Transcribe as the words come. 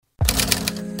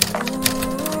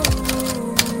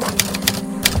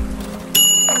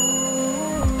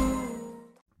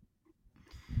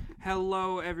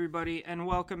Hello, everybody, and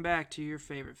welcome back to your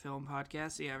favorite film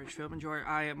podcast, The Average Film Enjoyer.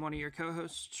 I am one of your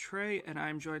co-hosts, Trey, and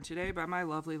I'm joined today by my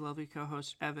lovely, lovely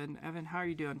co-host, Evan. Evan, how are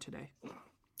you doing today?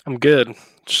 I'm good.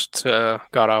 Just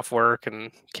got off work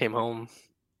and came home.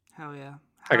 Hell yeah.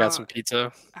 I got some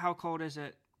pizza. How cold is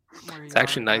it where It's you are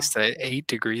actually right nice now? today. 8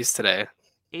 degrees today.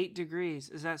 8 degrees.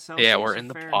 Is that Yeah, Celsius we're or in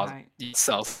the Fahrenheit?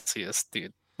 Celsius,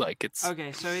 dude. Like it's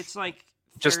Okay, so it's like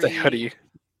just a 30, hoodie.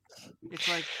 it's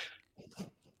like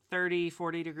 30,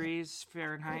 40 degrees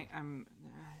Fahrenheit.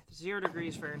 0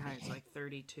 degrees Fahrenheit is like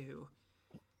 32.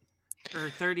 Or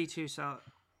 32 Celsius.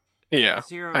 Yeah,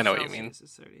 0 I know what Celsius you mean.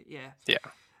 is 30.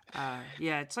 Yeah.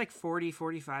 Yeah, It's like 40,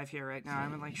 45 here right now.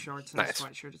 I'm in like shorts and nice. a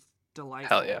sweatshirt. It's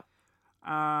delightful. Hell yeah.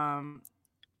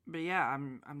 But yeah,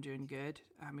 I'm doing good.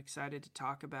 I'm excited to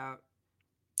talk about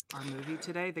our movie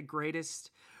today. The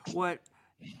greatest.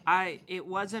 It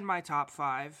was in my top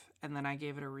 5, and then I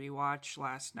gave it a rewatch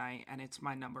last night, and it's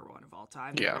my number 1 of all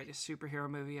time. The Yeah. greatest superhero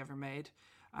movie ever made.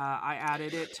 I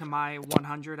added it to my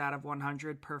 100 out of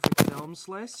 100 perfect films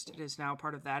list. It is now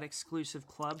part of that exclusive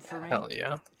club for me. Hell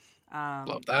yeah.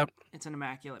 Love that. It's an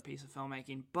immaculate piece of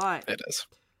filmmaking, but It is.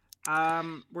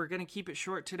 we're gonna keep it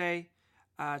short today.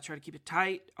 Try to keep it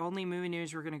tight. Only movie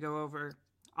news we're gonna go over.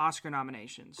 Oscar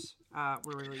nominations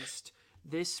were released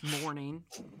this morning,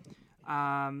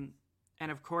 and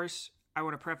of course, I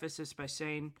want to preface this by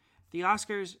saying the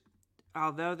Oscars,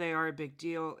 although they are a big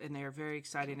deal and they are very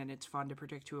exciting and it's fun to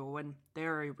predict who will win, they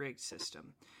are a rigged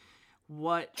system.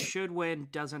 What should win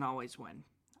doesn't always win.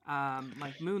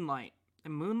 Like Moonlight.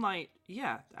 And Moonlight,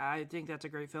 yeah, I think that's a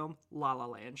great film. La La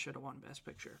Land should have won Best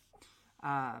Picture.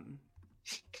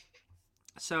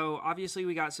 So obviously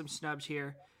we got some snubs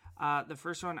here. The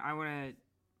first one I want to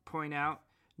point out: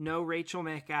 no Rachel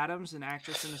McAdams, an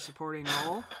actress in a supporting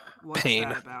role. What's Pain.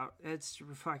 that about? It's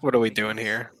fucking What are we ridiculous. doing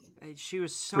here? She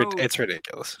was so. It's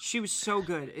ridiculous. She was so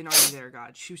good in Are You There,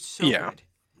 God? She was so good.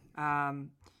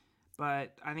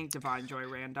 But I think Divine Joy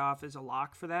Randolph is a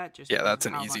lock for that. Just Yeah, that's because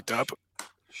an of how easy much dub.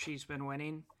 she's been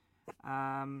winning.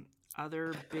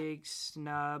 Other big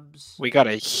snubs. We got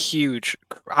a huge.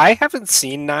 I haven't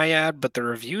seen Naiad, but the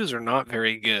reviews are not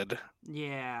very good.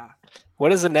 Yeah.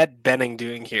 What is Annette Bening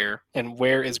doing here, and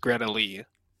where is Greta Lee?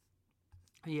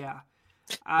 Yeah.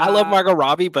 I love Margot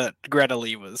Robbie, but Greta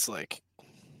Lee was like,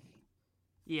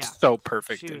 so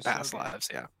perfect in Past Lives.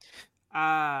 Yeah.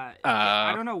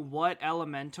 I don't know what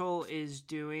Elemental is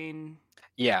doing.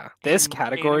 Yeah, this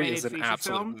category is an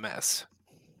absolute mess.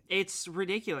 It's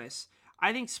ridiculous.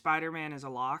 I think Spider-Man is a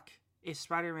lock. If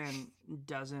Spider-Man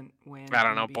doesn't win, I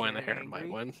don't know. Boy in the Heron might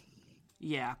win.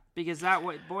 Yeah, because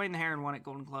Boy in the Heron won at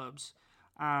Golden Globes.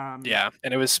 Yeah,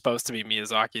 and it was supposed to be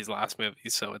Miyazaki's last movie,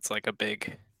 so it's like a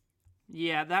big.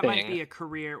 Yeah, that might be a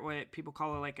career. What people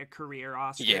call it, like a career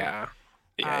Oscar. Yeah.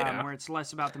 Where it's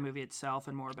less about the movie itself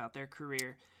and more about their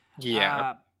career.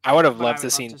 Yeah, I would have loved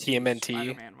to see TMNT.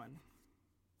 Spider-Man win.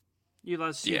 You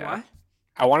love to see what?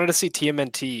 I wanted to see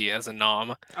TMNT as a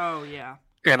nom. Oh yeah.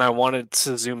 And I wanted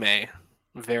Suzume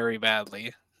very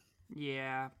badly.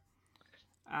 Yeah.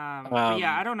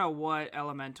 Yeah, I don't know what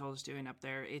Elemental is doing up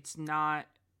there. It's not.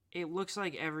 It looks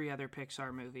like every other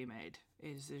Pixar movie made.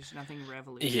 There's nothing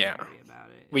revolutionary about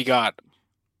it. We got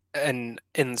an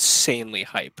insanely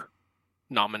hype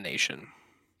nomination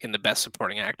in the Best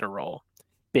Supporting Actor role.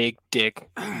 Big Dick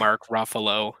Mark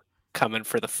Ruffalo coming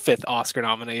for the 5th Oscar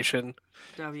nomination.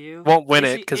 Won't win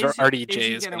it because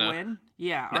RDJ is gonna win.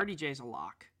 Yeah, no. RDJ's a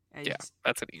lock. Yeah,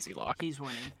 that's an easy lock. He's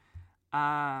winning.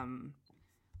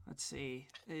 Let's see,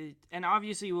 and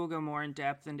obviously we'll go more in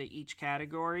depth into each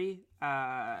category.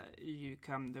 You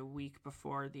come the week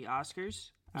before the Oscars.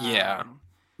 Yeah,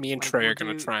 me and Trey are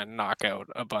gonna try and knock out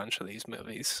a bunch of these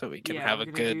movies so we can have a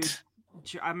good.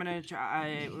 I'm gonna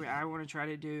try. I want to try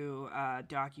to do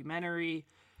documentary.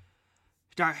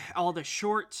 All the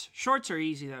shorts. Shorts are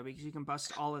easy though because you can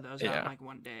bust all of those out in like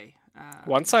one day.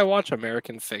 Once I watch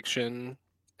American Fiction,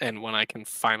 and when I can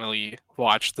finally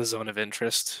watch The Zone of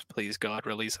Interest, please God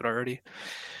release it already.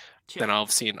 Then I'll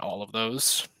have seen all of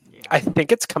those. Yeah. I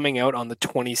think it's coming out on the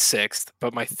 26th,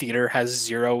 but my theater has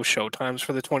 0 showtimes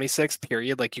for the 26th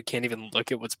period. Like you can't even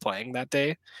look at what's playing that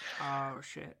day. Oh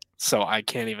shit. So I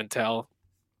can't even tell.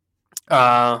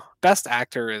 Best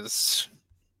actor is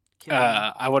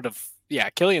I would have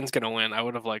Killian's gonna win. I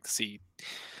would have liked to see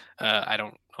I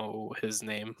don't know his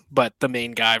name, but the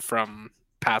main guy from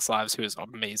Past Lives who is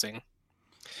amazing.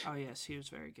 Oh yes, he was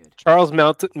very good. Charles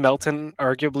Melton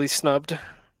arguably snubbed.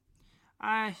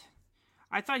 I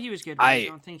thought he was good, but I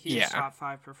don't think he was top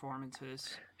 5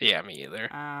 performances. Yeah, me either.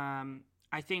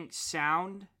 I think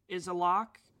sound is a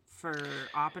lock for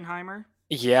Oppenheimer.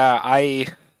 Yeah,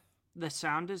 The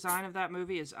sound design of that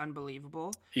movie is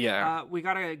unbelievable. Yeah. We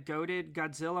got a goated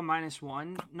Godzilla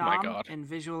 -1 My nom God. in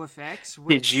visual effects, Did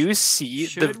which you see the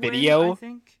should win, I video?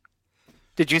 think.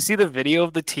 Did you see the video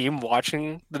of the team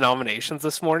watching the nominations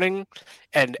this morning?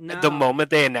 And the No, moment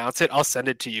they announce it, I'll send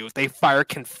it to you. They fire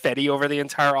confetti over the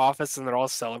entire office and they're all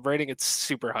celebrating. It's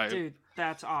super hype. dude,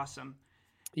 that's awesome.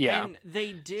 Yeah. And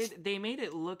they made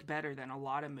it look better than a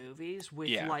lot of movies with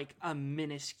Yeah. like a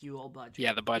minuscule budget.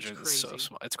 Yeah, the budget It's is so crazy.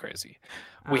 small. It's crazy.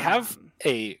 We have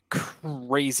a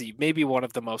crazy, maybe one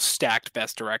of the most stacked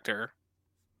best director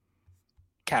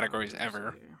categories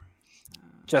ever.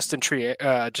 Justine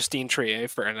Triet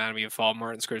for Anatomy of a Fall,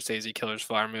 Martin Scorsese, Killers,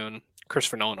 Flower Moon,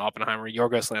 Christopher Nolan, Oppenheimer,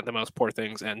 Yorgos Lanthimos, Poor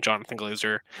Things, and Jonathan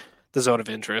Glazer, The Zone of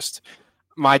Interest.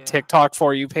 My TikTok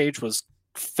For You page was,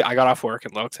 I got off work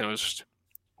and looked, and it was just,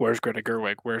 where's Greta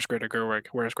Gerwig? Where's Greta Gerwig?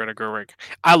 Where's Greta Gerwig?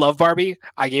 I love Barbie.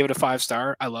 I gave it a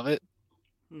 5-star. I love it.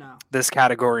 No. This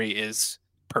category is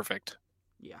perfect.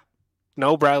 Yeah.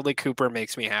 No Bradley Cooper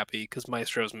makes me happy because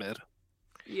Maestro's mid.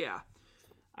 Yeah.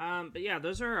 But yeah,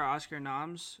 those are our Oscar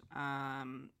noms.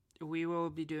 We will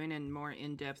be doing a more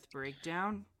in-depth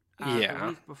breakdown the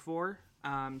week before.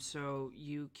 So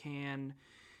you can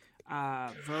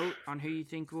vote on who you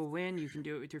think will win. You can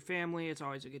do it with your family. It's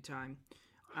always a good time.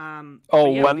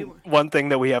 One thing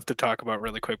that we have to talk about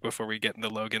really quick before we get into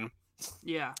Logan.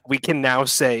 Yeah. We can now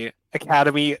say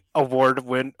Academy Award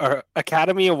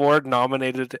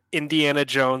nominated Indiana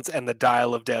Jones and the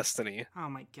Dial of Destiny. Oh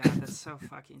my God, that's so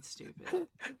fucking stupid.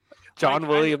 John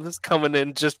Williams is coming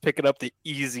in just picking up the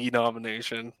easy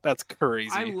nomination. That's crazy.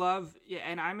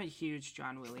 And I'm a huge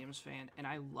John Williams fan, and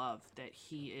I love that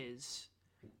he is.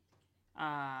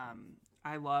 I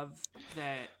love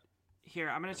that.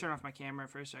 Here, I'm gonna turn off my camera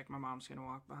for a sec. My mom's gonna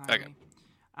walk behind me.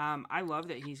 I love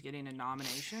that he's getting a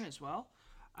nomination as well.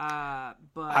 But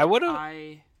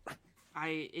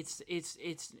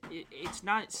it's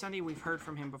not something we've heard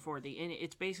from him before.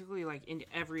 It's basically like in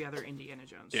every other Indiana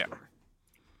Jones story.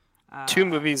 Two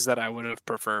movies that I would have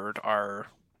preferred are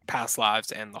Past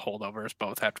Lives and The Holdovers.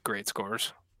 Both have great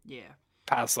scores. Yeah.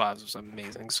 Past Lives was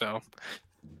amazing. So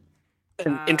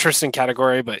an interesting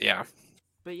category, but yeah.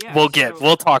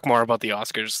 We'll talk more about the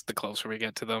Oscars the closer we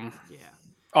get to them. Yeah.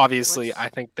 Obviously, I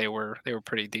think they were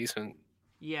pretty decent.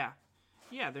 Yeah.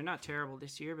 Yeah, they're not terrible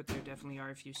this year, but there definitely are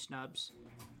a few snubs.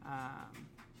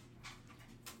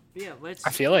 Yeah,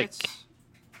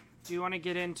 do you want to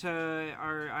get into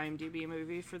our IMDb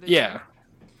movie for this year? Yeah.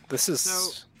 This is...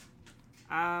 So,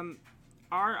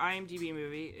 our IMDb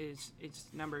movie it's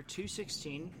number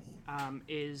 216,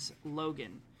 is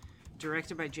Logan,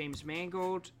 directed by James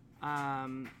Mangold,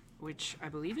 which I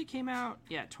believe it came out,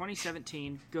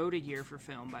 2017. Goated year for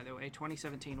film, by the way.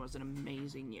 2017 was an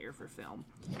amazing year for film.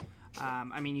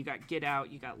 You got Get Out,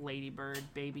 you got Lady Bird,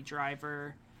 Baby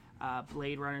Driver,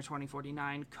 Blade Runner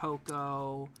 2049,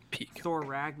 Coco, Thor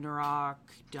Ragnarok,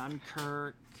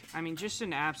 Dunkirk. Just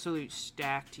an absolute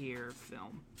stacked year of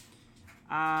film.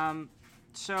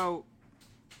 So,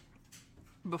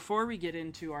 before we get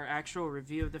into our actual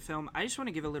review of the film, I just want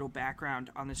to give a little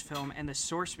background on this film and the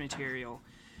source material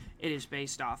it is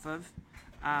based off of,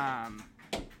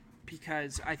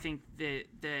 because I think that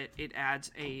it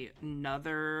adds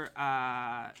another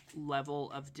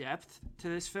level of depth to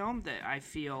this film that I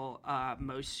feel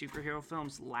most superhero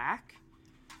films lack.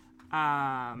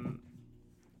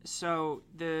 So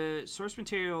the source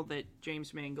material that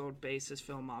James Mangold based this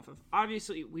film off of,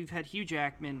 obviously we've had Hugh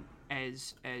Jackman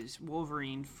as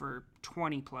Wolverine for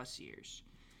 20 plus years.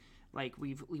 Like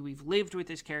we've lived with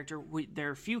this character. There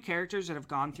are few characters that have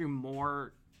gone through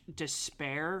more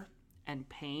despair and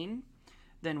pain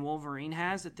than Wolverine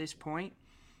has at this point.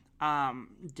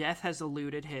 Death has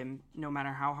eluded him no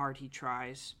matter how hard he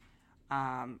tries.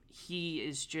 He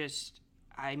is just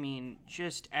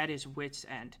at his wit's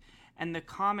end. And the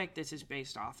comic this is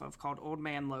based off of, called Old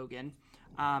Man Logan,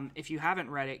 if you haven't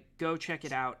read it, go check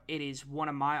it out. It is one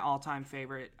of my all-time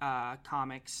favorite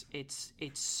comics. It's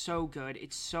so good.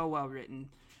 It's so well written.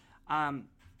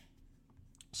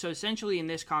 So essentially in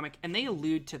this comic, and they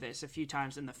allude to this a few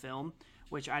times in the film,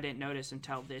 which I didn't notice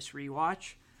until this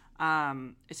rewatch.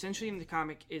 Essentially in the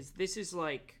comic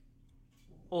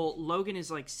Logan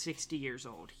is like 60 years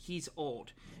old. He's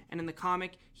old. And in the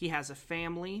comic, he has a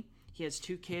family. He has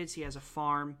 2 kids. He has a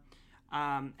farm.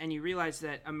 And you realize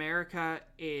that America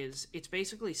it's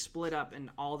basically split up in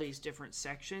all these different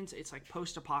sections. It's like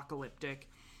post-apocalyptic.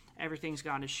 Everything's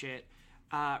gone to shit.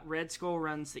 Red Skull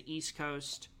runs the East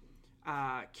Coast.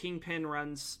 Kingpin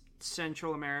runs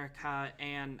Central America,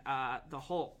 and the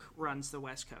Hulk runs the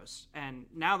West Coast. And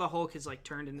now the Hulk is like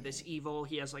turned into this evil.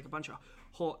 He has like a bunch of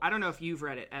Hulk. I don't know if you've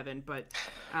read it, Evan, but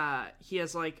he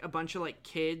has like a bunch of like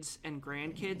kids and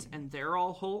grandkids, and they're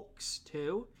all Hulks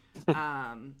too.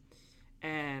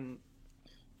 And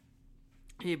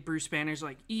Bruce Banner's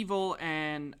like evil,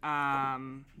 and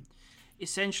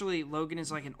essentially Logan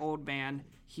is like an old man.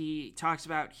 He talks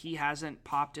about he hasn't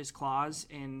popped his claws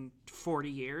in 40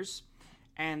 years.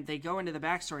 And they go into the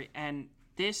backstory, and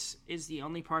this is the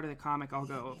only part of the comic I'll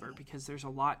go over because there's a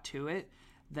lot to it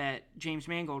that James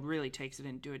Mangold really takes it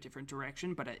into a different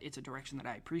direction, but it's a direction that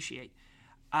I appreciate.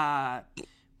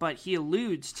 But he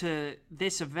alludes to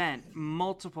this event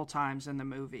multiple times in the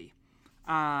movie.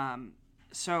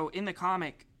 So in the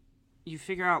comic, you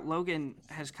figure out Logan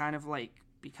has kind of like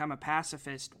become a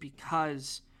pacifist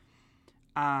because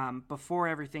before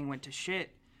everything went to shit,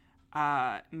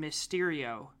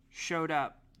 Mysterio showed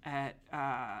up at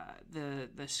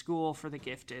the school for the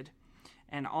gifted,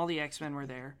 and all the X-Men were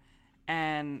there,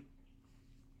 and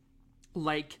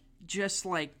like just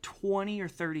like 20 or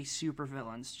 30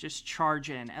 supervillains just charge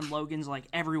in, and Logan's like,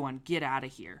 everyone get out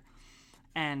of here.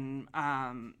 And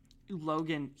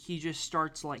Logan, he just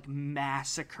starts like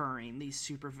massacring these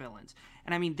supervillains.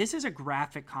 And I mean, this is a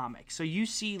graphic comic, so you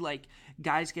see like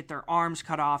guys get their arms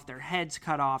cut off, their heads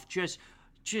cut off, just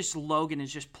Logan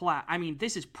is just I mean,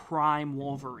 this is prime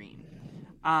Wolverine.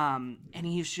 And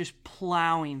he's just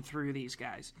plowing through these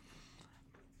guys.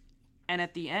 And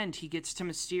at the end, he gets to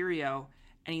Mysterio,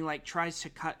 and he like tries to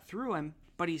cut through him,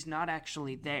 but he's not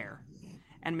actually there.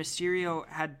 And Mysterio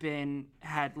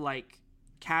had like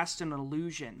cast an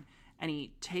illusion, and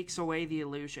he takes away the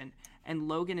illusion. And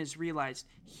Logan has realized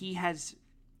he has,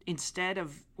 instead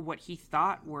of what he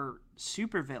thought were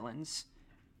supervillains,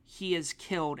 he has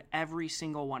killed every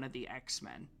single one of the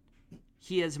X-Men.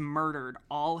 He has murdered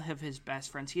all of his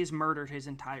best friends. He has murdered his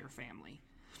entire family.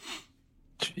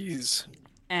 Jeez.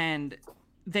 And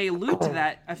they allude to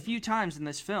that a few times in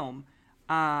this film,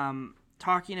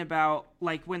 talking about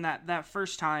like when that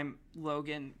first time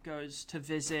Logan goes to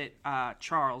visit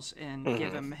Charles and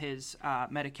give him his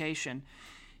medication.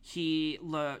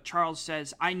 Charles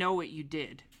says, "I know what you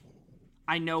did.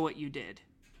 I know what you did."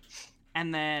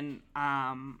 And then,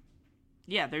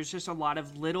 there's just a lot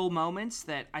of little moments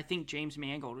that I think James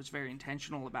Mangold was very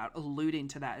intentional about alluding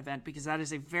to that event, because that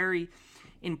is a very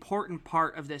important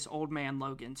part of this old man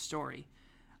Logan story.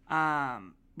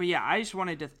 But yeah, I just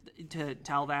wanted to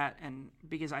tell that, and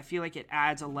because I feel like it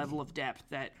adds a level of depth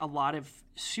that a lot of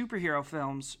superhero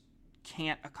films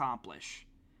can't accomplish.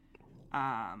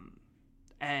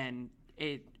 And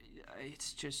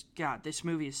it's just, God, this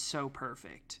movie is so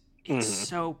perfect. It's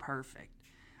so perfect.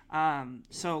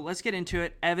 So let's get into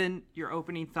it. Evan, your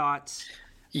opening thoughts.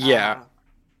 Yeah.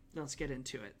 Let's get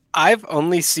into it. I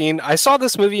saw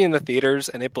this movie in the theaters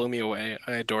and it blew me away.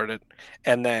 I adored it.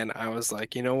 And then I was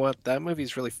like, you know what? That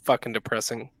movie's really fucking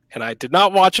depressing. And I did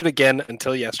not watch it again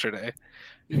until yesterday.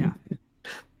 Yeah.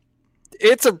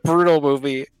 It's a brutal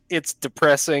movie. It's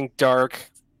depressing,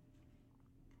 dark.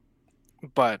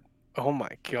 But, oh my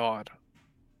God.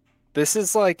 This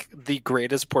is like the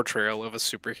greatest portrayal of a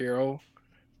superhero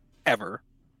ever.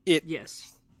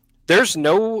 Yes. There's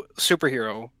no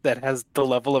superhero that has the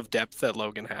level of depth that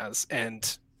Logan has,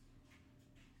 and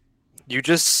you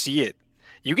just see it.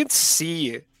 You can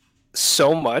see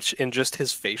so much in just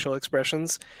his facial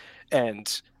expressions,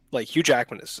 and like Hugh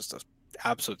Jackman is just an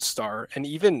absolute star, and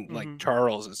even like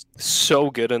Charles is so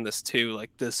good in this too. Like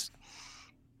this,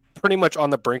 pretty much on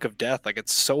the brink of death. Like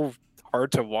it's so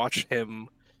hard to watch him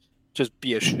just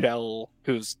be a shell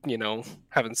who's,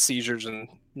 having seizures and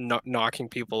not knocking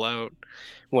people out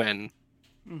when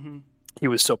he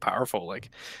was so powerful. Like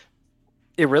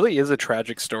it really is a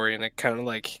tragic story, and it kind of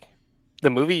like the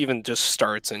movie even just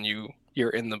starts and you're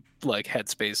in the like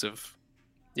headspace of,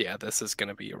 yeah, this is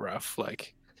gonna be rough.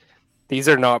 Like these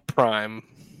are not prime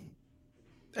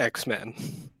X-Men.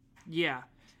 Yeah.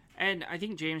 And I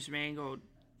think James Mangold,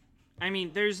 I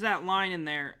mean, there's that line in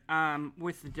there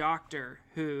with the doctor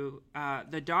who, I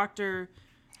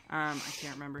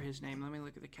can't remember his name. Let me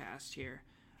look at the cast here.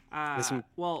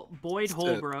 Boyd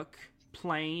Holbrook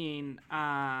playing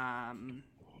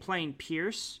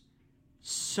Pierce.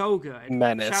 So good.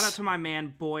 Menace. Shout out to my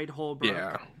man, Boyd Holbrook.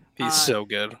 Yeah, he's so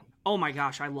good. Oh my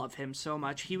gosh, I love him so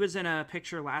much. He was in a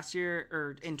picture last year,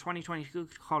 or in 2022,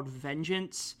 called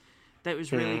Vengeance. That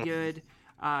was really good.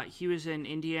 He was in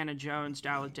Indiana Jones,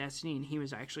 Dial of Destiny, and he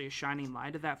was actually a shining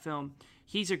light of that film.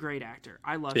 He's a great actor.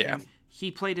 I love him. He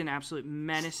played an absolute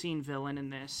menacing villain in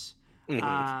this.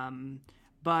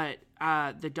 But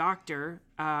the doctor,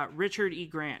 Richard E.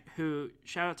 Grant, who,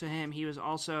 shout out to him, he was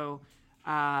also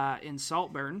in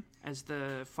Saltburn as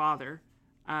the father.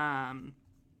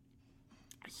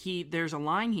 There's a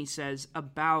line he says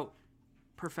about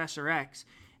Professor X,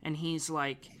 and he's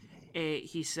like,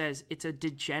 he says it's a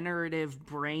degenerative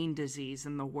brain disease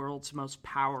in the world's most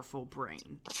powerful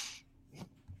brain.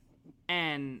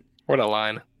 And what a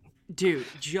line, dude!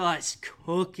 Just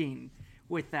cooking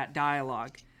with that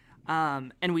dialogue.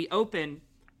 And we open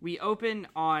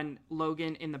on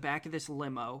Logan in the back of this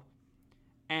limo,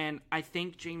 and I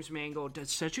think James Mangold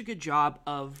does such a good job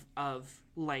of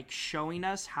like showing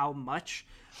us how much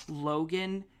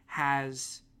Logan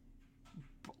has,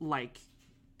 like,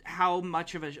 how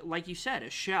much of a, like you said, a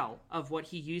shell of what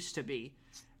he used to be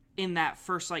in that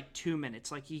first like 2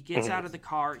 minutes. Like, he gets out of the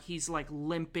car, he's like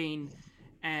limping,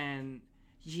 and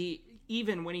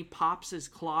even when he pops his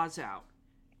claws out,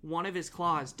 one of his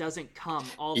claws doesn't come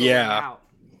all the way out.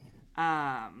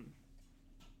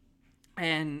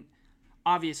 And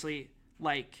obviously,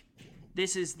 like,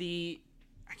 this is I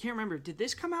can't remember, did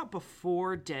this come out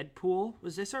before Deadpool?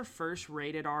 Was this our first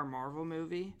rated R Marvel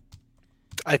movie?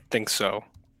 I think so.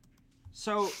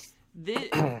 So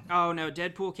oh no,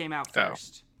 Deadpool came out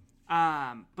first.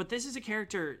 But this is a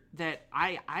character that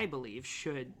I believe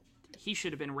should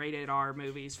have been rated R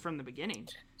movies from the beginning.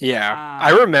 Yeah,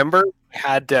 I remember I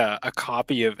had a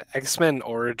copy of X-Men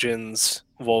Origins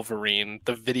Wolverine,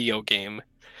 the video game.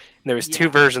 And there was two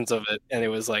versions of it, and it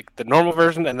was like the normal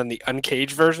version and then the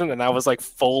uncaged version, and that was like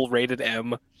full rated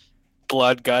M,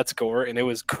 blood, guts, gore, and it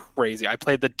was crazy. I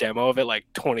played the demo of it like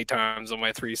 20 times on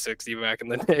my 360 back in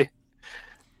the day.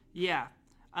 Yeah.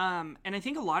 And I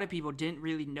think a lot of people didn't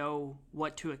really know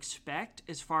what to expect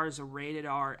as far as a rated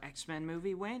R X-Men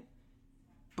movie went.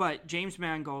 But James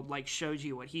Mangold, like, shows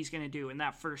you what he's going to do in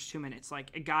that first 2 minutes. Like,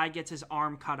 a guy gets his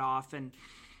arm cut off, and,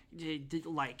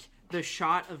 like, the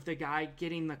shot of the guy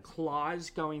getting the claws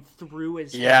going through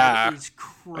his head is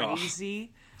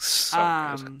crazy. Oh,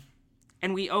 so good.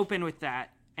 And we open with that,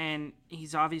 and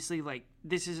he's obviously, like,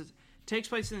 takes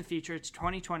place in the future. It's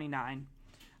 2029.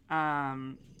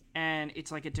 And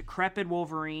it's like a decrepit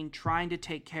Wolverine trying to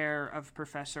take care of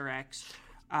Professor X,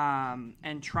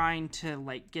 and trying to,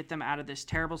 like, get them out of this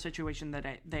terrible situation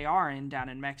that they are in down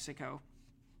in Mexico.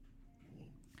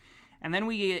 And then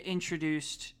we get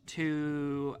introduced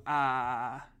to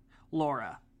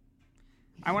Laura.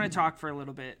 I want to talk for a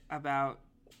little bit about,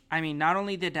 not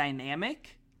only the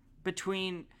dynamic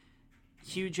between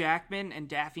Hugh Jackman and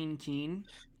Daphne Keane,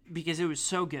 because it was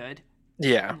so good.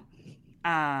 Yeah.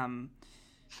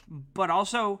 But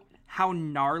also how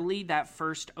gnarly that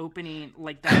first opening,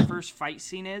 like that first fight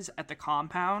scene is at the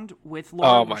compound with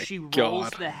Laura. Oh my she rolls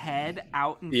God. the head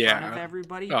out in front of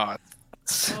everybody. Oh.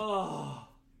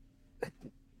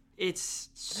 It's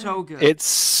so good. It's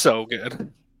so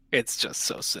good. It's just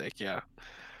so sick, yeah.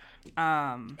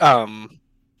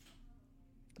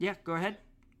 Yeah, go ahead.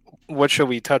 What should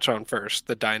we touch on first?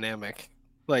 The dynamic.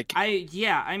 We get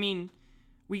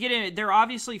in. They're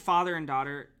obviously father and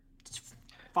daughter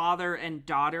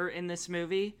in this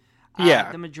movie.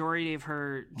 Yeah. The majority of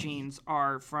her genes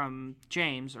are from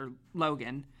James or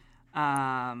Logan.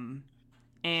 And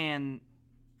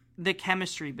the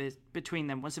chemistry between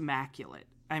them was immaculate.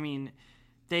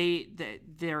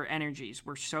 Their energies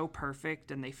were so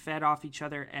perfect, and they fed off each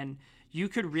other, and you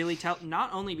could really tell,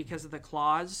 not only because of the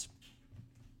claws,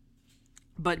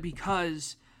 but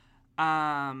because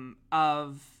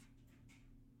of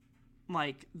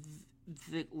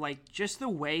just the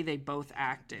way they both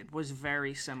acted was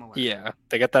very similar. Yeah,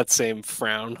 they got that same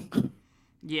frown.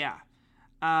 Yeah.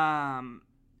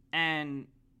 And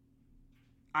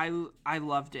I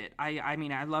loved it.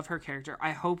 I love her character.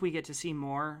 I hope we get to see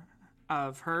more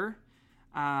of her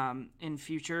in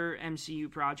future MCU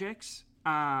projects.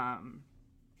 I'd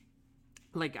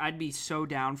be so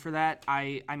down for that.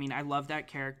 I love that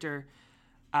character.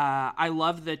 I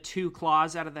love the two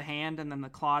claws out of the hand and then the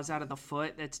claws out of the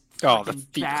foot. That's the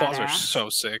feet badass. claws are so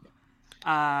sick.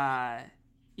 I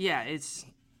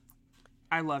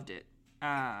loved it.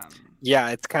 Yeah,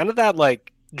 it's kind of that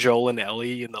like Joel and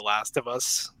Ellie in The Last of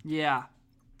Us. Yeah.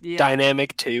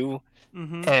 Dynamic too,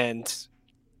 and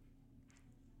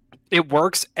it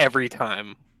works every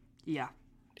time. Yeah.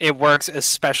 It works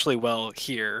especially well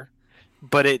here,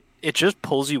 but it just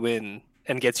pulls you in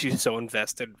and gets you so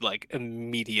invested, like,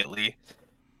 immediately.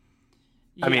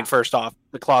 Yeah. First off,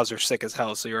 the claws are sick as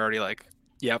hell, so you're already like,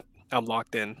 yep, I'm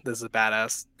locked in. This is a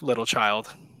badass little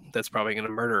child that's probably going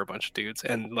to murder a bunch of dudes.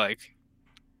 And, like,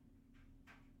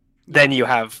 then you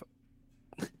have,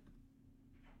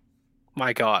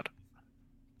 my God,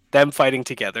 them fighting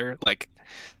together, like,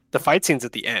 the fight scenes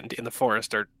at the end in the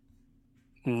forest are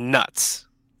nuts.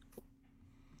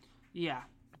 Yeah.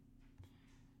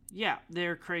 Yeah,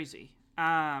 they're crazy.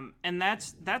 And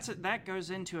that goes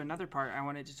into another part I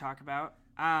wanted to talk about.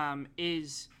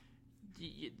 Is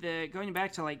the going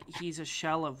back to like he's a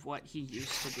shell of what he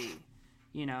used to be,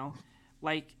 you know,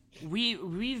 like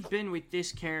we've been with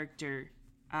this character,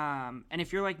 and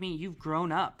if you're like me, you've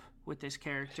grown up with this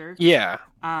character. Yeah.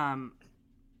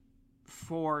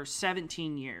 For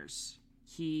 17 years.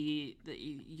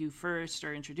 You first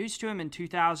are introduced to him in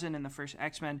 2000 in the first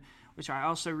X-Men, which I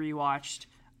also rewatched.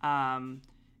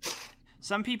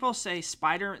 Some people say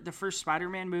the first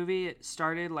Spider-Man movie, it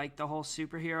started like the whole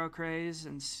superhero craze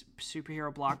and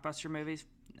superhero blockbuster movies.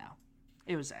 No,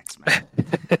 it was X-Men.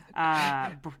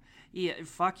 Yeah,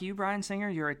 fuck you, Bryan Singer.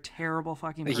 You're a terrible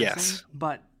fucking person. Yes.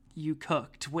 But you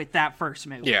cooked with that first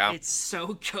movie. Yeah. It's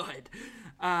so good.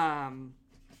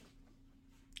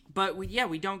 But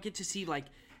we don't get to see like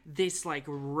this like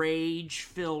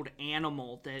rage-filled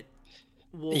animal that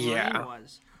Wolverine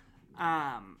was.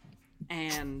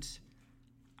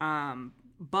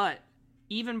 But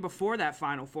even before that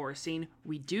Final Four scene,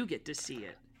 we do get to see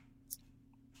it.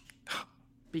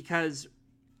 Because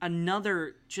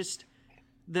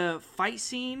the first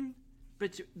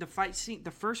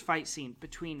fight scene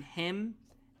between him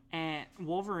and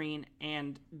Wolverine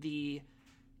and the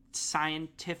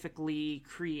scientifically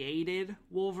created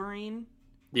Wolverine.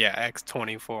 Yeah,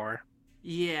 X-24.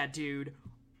 Yeah, dude.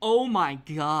 Oh my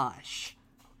gosh.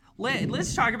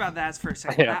 Let's talk about that for a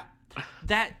second. Yeah.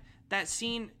 That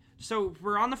scene. So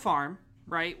we're on the farm,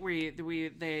 right?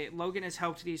 Logan has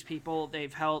helped these people.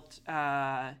 They've helped.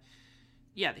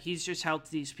 He's just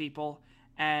helped these people,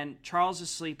 and Charles is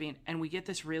sleeping, and we get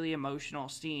this really emotional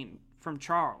scene from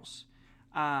Charles,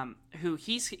 who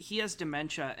he has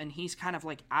dementia, and he's kind of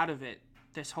like out of it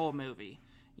this whole movie.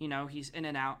 You know, he's in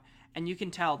and out. And you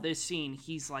can tell this scene,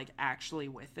 he's like actually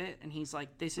with it. And he's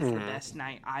like, this is the best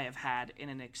night I have had in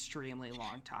an extremely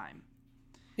long time.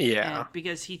 Yeah. And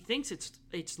because he thinks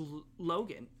it's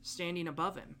Logan standing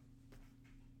above him.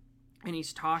 And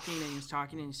he's talking and he's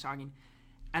talking and he's talking.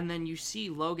 And then you see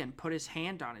Logan put his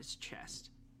hand on his chest.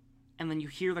 And then you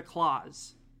hear the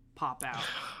claws pop out.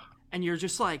 And you're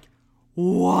just like,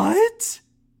 what?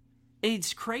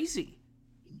 It's crazy.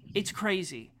 It's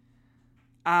crazy.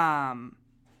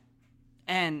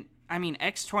 And I mean,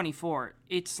 X-24,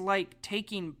 it's like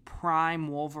taking Prime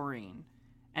Wolverine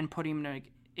and putting him in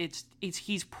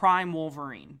he's Prime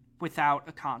Wolverine without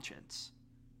a conscience.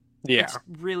 Yeah. It's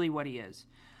really what he is.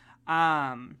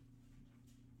 Yeah,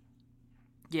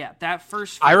 that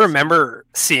first I remember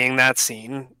seeing that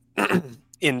scene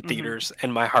in theaters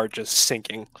and my heart just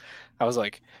sinking. I was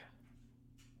like,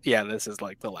 yeah, this is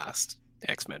like the last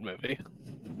X-Men movie.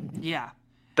 Yeah.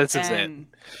 This is it.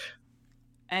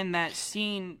 And that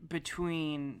scene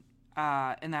between,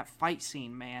 and that fight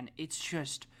scene, man, it's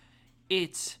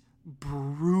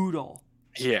brutal.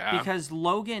 Yeah. Because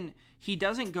Logan, he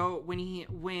doesn't go,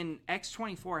 when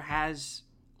X-24 has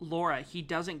Laura, he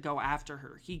doesn't go after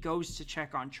her. He goes to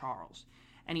check on Charles.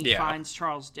 And he finds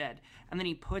Charles dead. And then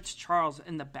he puts Charles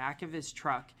in the back of his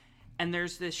truck. And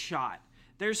there's this shot.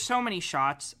 There's so many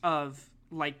shots of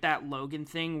like that Logan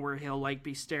thing where he'll like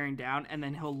be staring down and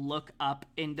then he'll look up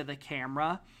into the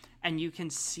camera and you can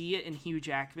see it in Hugh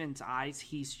Jackman's eyes.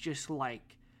 He's just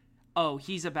like, oh,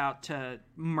 he's about to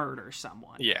murder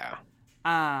someone. Yeah.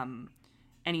 And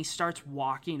he starts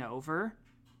walking over,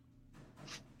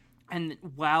 and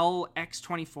while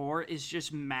X-24 is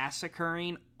just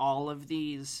massacring all of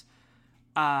these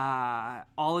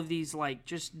like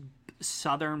just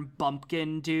Southern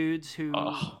bumpkin dudes who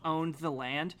owned the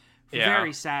land.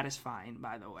 Very satisfying,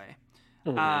 by the way.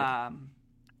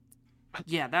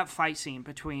 Yeah, that fight scene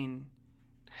between...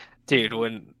 Dude,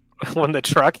 when the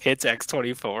truck hits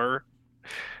X-24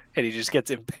 and he just gets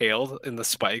impaled in the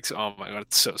spikes, oh my god,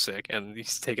 it's so sick. And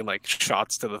he's taking like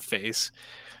shots to the face.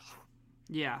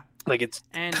 Yeah. Like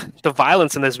the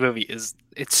violence in this movie it's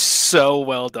so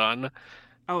well done.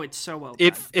 Oh, it's so well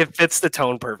done. It fits the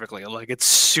tone perfectly. Like it's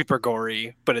super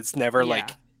gory, but it's never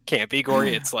like campy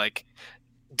gory. It's like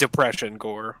depression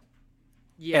gore.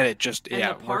 Yeah. And it just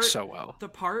works so well. The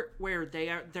part where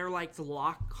they're like the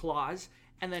locked claws,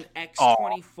 and then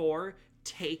X-24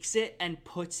 takes it and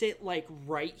puts it like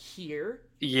right here.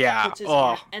 Yeah.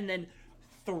 Hand, and then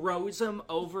throws him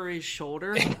over his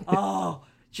shoulder. Oh,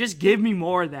 just give me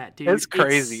more of that, dude. It's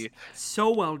crazy. It's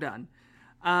so well done.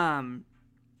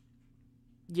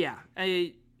 Yeah,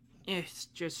 it's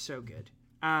just so good.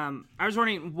 I was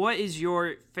wondering, what is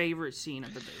your favorite scene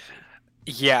of the movie?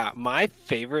 Yeah, my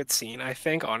favorite scene, I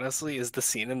think, honestly, is the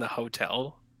scene in the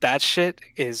hotel That shit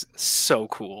is so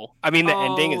cool. I mean, the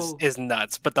ending is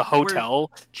nuts, but the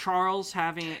hotel. Where Charles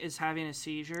is having a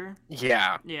seizure.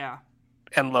 Yeah. Yeah.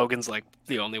 And Logan's like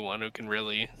the only one who can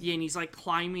really. Yeah, and he's like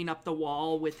climbing up the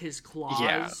wall with his claws.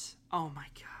 Yeah. Oh my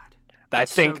god.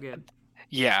 That's so good.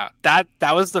 Yeah, that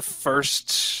was the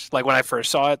first, like when I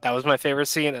first saw it, that was my favorite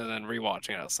scene, and then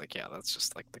rewatching it, I was like, yeah, that's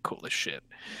just like the coolest shit.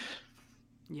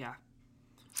 Yeah.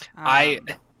 I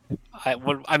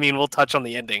mean, we'll touch on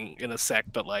the ending in a sec,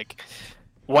 but like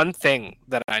one thing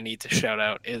that I need to shout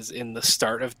out is in the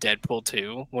start of Deadpool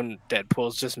 2, when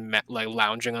Deadpool's just like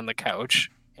lounging on the couch,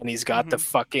 and he's got the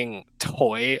fucking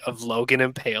toy of Logan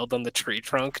impaled on the tree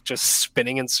trunk, just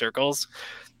spinning in circles.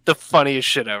 The funniest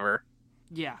shit ever.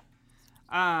 Yeah.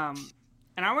 And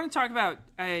I want to talk about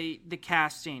the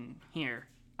casting here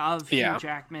of Hugh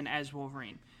Jackman as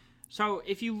Wolverine. So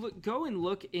if you go and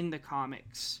look in the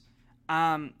comics,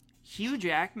 Hugh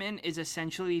Jackman is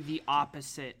essentially the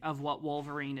opposite of what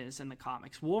Wolverine is in the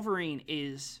comics. Wolverine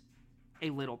is a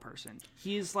little person.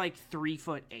 He is like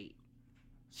 3'8".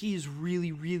 He's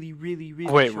really, really, really,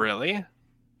 really Wait, short. really?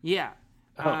 Yeah.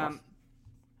 Let me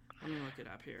look it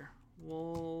up here.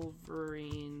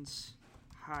 Wolverine's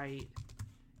height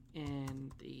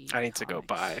in the I need to go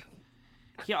by.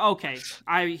 Yeah, okay.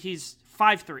 He's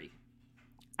 5'3".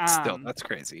 Still, that's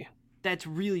crazy. That's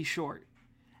really short.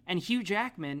 And Hugh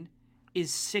Jackman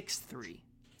is 6'3".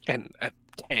 And a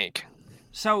tank.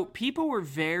 So people were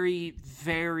very,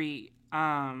 very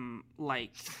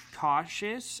like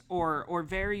cautious or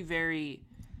very, very,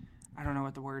 I don't know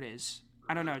what the word is.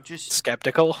 I don't know, just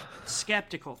skeptical.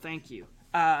 Skeptical, thank you.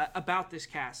 About this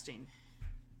casting.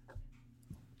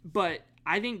 But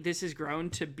I think this has grown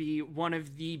to be one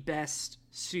of the best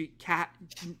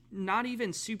not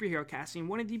even superhero casting,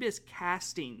 one of the best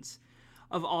castings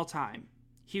of all time.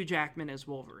 Hugh Jackman as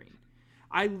Wolverine.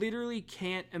 I literally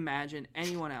can't imagine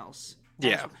anyone else.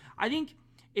 Yeah. I think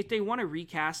if they want to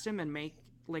recast him and make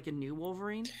like a new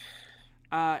Wolverine,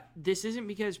 this isn't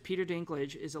because Peter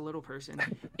Dinklage is a little person.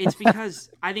 It's because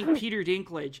I think Peter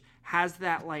Dinklage has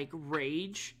that like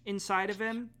rage inside of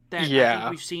him that I think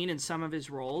we've seen in some of his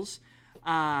roles,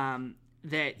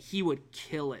 that he would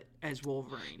kill it as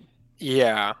Wolverine.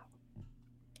 Yeah.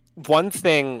 One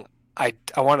thing I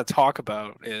want to talk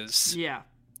about is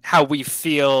how we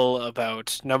feel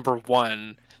about, number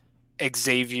one,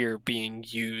 Xavier being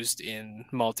used in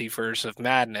Multiverse of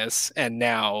Madness, and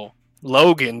now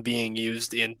Logan being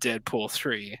used in Deadpool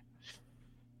 3.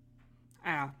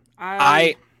 Yeah.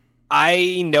 I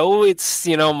know it's,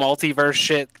 multiverse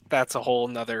shit. That's a whole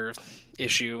nother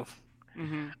issue.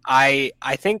 Mm-hmm. I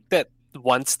think that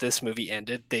once this movie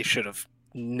ended, they should have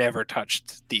never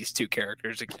touched these two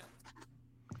characters again.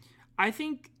 I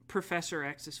think Professor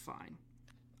X is fine.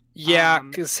 Yeah,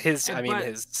 because his.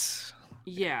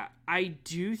 Yeah, I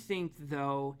do think,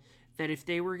 though, that if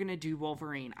they were going to do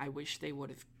Wolverine, I wish they would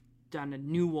have done a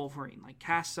new Wolverine, like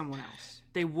cast someone else.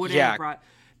 They wouldn't have brought...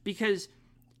 Because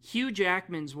Hugh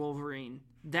Jackman's Wolverine,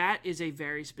 that is a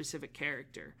very specific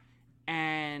character.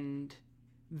 And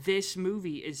this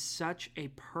movie is such a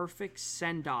perfect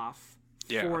send-off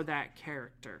for that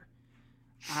character.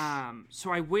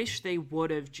 So I wish they would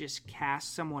have just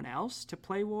cast someone else to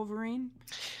play Wolverine.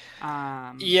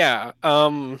 I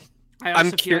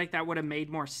also feel like that would have made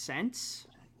more sense.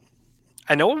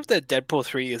 I know that Deadpool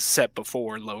 3 is set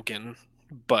before Logan,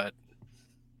 but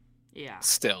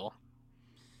still.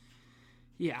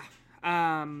 Yeah.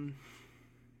 But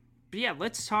yeah,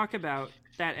 let's talk about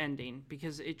that ending,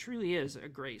 because it truly is a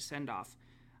great send-off.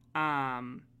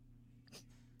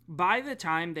 By the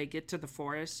time they get to the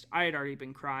forest, I had already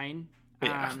been crying.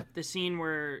 The scene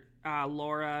where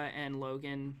Laura and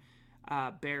Logan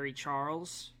bury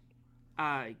Charles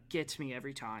gets me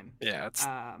every time. Yeah, it's...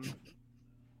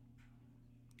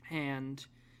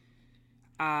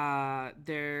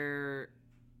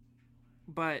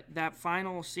 But that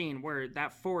final scene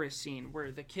that forest scene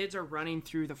where the kids are running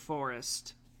through the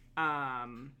forest,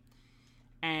 and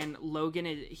Logan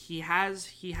he has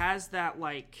that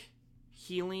like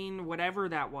healing, whatever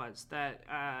that was, that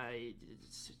I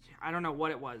don't know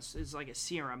what it was. It's like a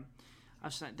serum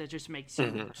that just makes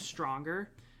him stronger.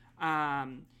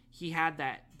 He had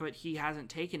that, but he hasn't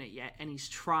taken it yet, and he's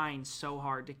trying so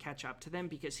hard to catch up to them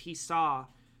because he saw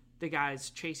the guys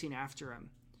chasing after him.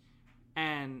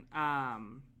 And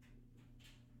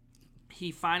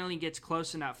he finally gets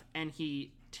close enough, and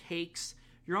he takes...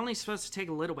 You're only supposed to take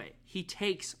a little bit. He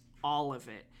takes all of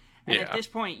it. And at this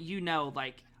point,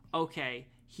 like, okay,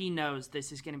 he knows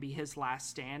this is going to be his last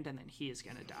stand, and then he is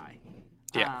going to die.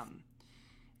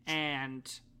 And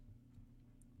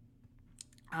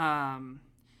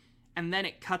and then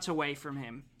it cuts away from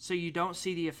him, so you don't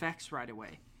see the effects right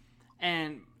away.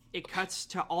 And it cuts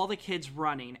to all the kids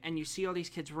running, and you see all these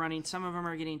kids running. Some of them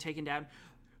are getting taken down.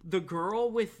 The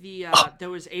girl with the that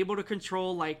was able to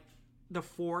control like the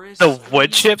forest, the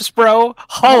wood chips, bro.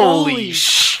 Holy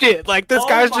shit! Like this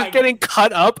guy's just getting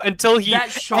cut up until he that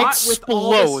shot explodes. With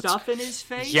all the stuff in his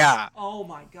face. Yeah. Oh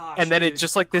my gosh. And then dude, it's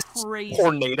just like this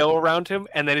tornado around him,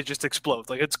 and then it just explodes.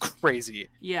 Like it's crazy.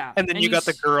 Yeah. And then you got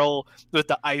the girl with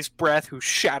the ice breath who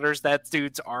shatters that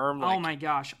dude's arm. Like, oh my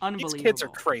gosh, unbelievable. These kids are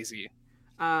crazy.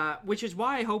 Which is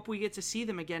why I hope we get to see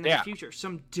them again in the future.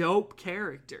 Some dope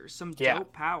characters, some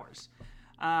dope powers.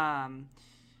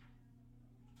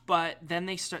 But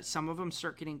then some of them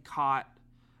start getting caught.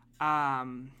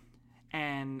 And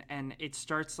it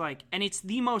starts like, and it's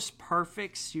the most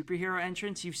perfect superhero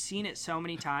entrance. You've seen it so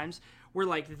many times where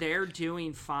like they're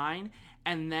doing fine,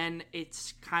 and then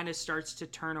it's kind of starts to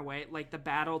turn away. Like the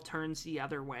battle turns the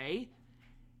other way.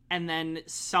 And then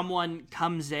someone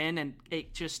comes in and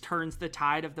it just turns the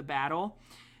tide of the battle.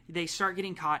 They start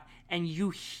getting caught, and you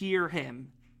hear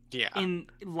him in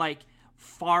like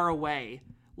far away.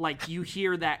 Like you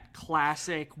hear that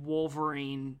classic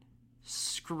Wolverine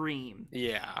scream.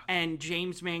 Yeah. And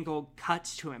James Mangold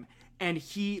cuts to him, and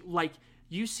he like,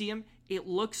 you see him, it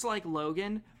looks like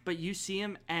Logan, but you see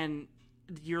him and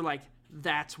you're like,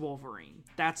 that's Wolverine.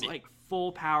 That's like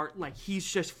full power. Like he's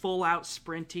just full out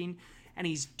sprinting. And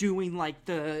he's doing like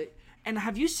the. And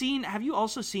have you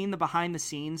also seen the behind the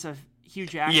scenes of Hugh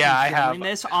Jackman filming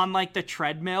this on like the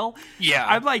treadmill? Yeah.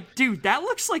 I'm like, dude, that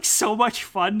looks like so much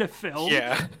fun to film.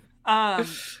 Yeah.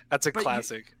 That's a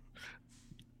classic.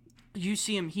 You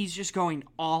see him, he's just going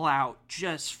all out,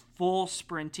 just full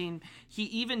sprinting. He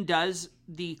even does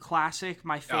the classic,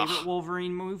 my favorite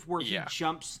Wolverine move, where he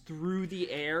jumps through the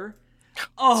air.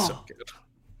 Oh, so good.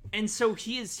 And so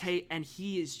he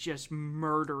is just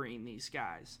murdering these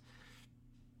guys.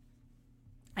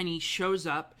 And he shows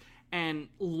up, and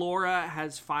Laura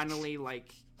has finally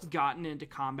like gotten into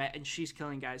combat, and she's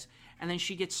killing guys. And then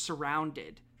she gets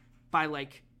surrounded by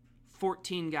like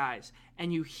 14 guys,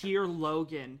 and you hear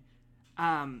Logan.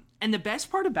 And the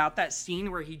best part about that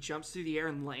scene where he jumps through the air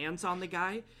and lands on the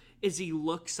guy is he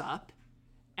looks up,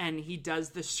 and he does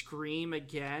the scream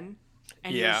again,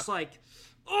 and you're just like,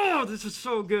 oh, this is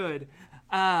so good.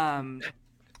 And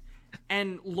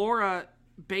Laura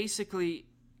basically,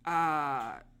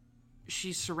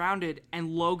 she's surrounded, and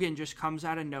Logan just comes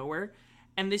out of nowhere.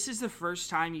 And this is the first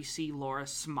time you see Laura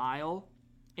smile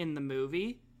in the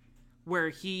movie, where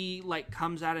he like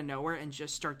comes out of nowhere and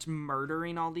just starts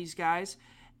murdering all these guys.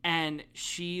 And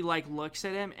she like looks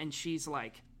at him, and she's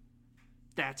like,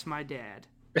 that's my dad.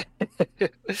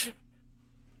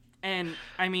 And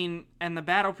I mean, and the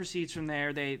battle proceeds from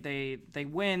there. They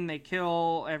win. They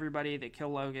kill everybody. They kill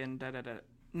Logan.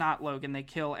 Not Logan. They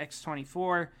kill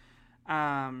X-24.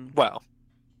 Well,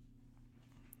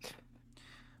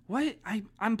 what?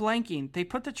 I'm blanking. They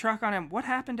put the truck on him. What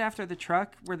happened after the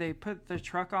truck? Where they put the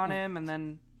truck on him and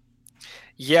then?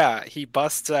 Yeah, he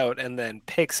busts out and then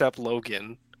picks up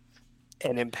Logan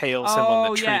and impales him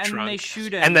on the tree trunk. And then they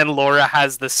shoot him. And then Laura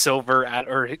has the silver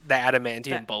or the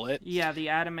adamantium bullet. Yeah, the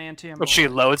adamantium bullet. She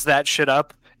loads that shit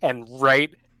up, and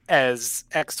right as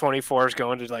X-24 is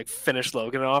going to like finish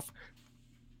Logan off,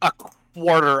 a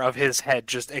quarter of his head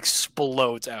just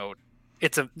explodes out.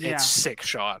 It's a sick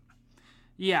shot.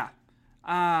 Yeah.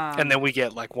 And then we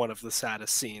get like one of the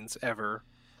saddest scenes ever.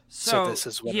 So this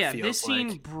is what it feels like. This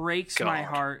scene breaks my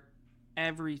heart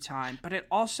every time, but it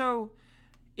also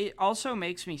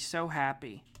makes me so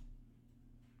happy,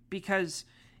 because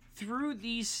through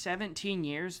these 17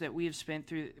 years that we have spent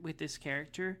through with this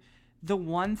character, the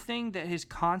one thing that has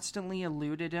constantly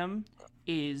eluded him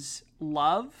is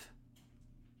love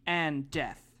and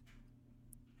death.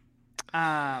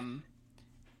 And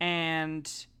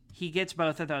he gets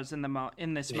both of those in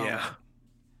this moment.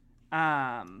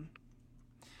 Yeah.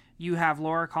 You have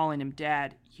Laura calling him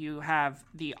dad. You have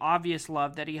the obvious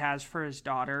love that he has for his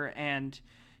daughter, and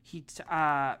he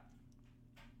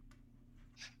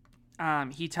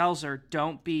tells her,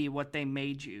 "Don't be what they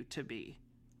made you to be,"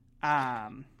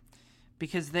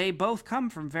 because they both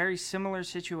come from very similar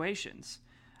situations.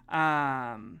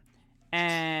 And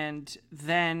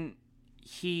then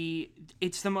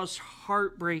it's the most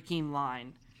heartbreaking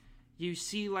line. You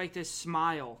see like this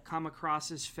smile come across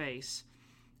his face,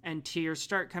 and tears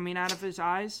start coming out of his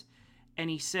eyes, and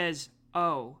he says,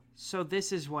 "Oh, so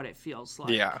this is what it feels like."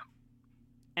 Yeah.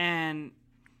 And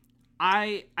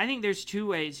I think there's two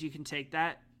ways you can take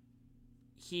that.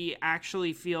 He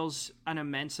actually feels an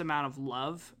immense amount of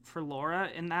love for Laura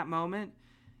in that moment,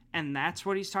 and that's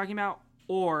what he's talking about,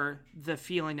 or the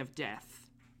feeling of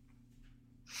death.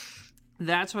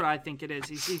 That's what I think it is.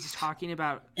 He's talking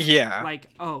about, Yeah. like,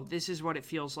 oh, this is what it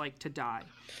feels like to die.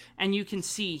 And you can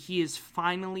see he is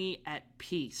finally at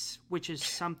peace, which is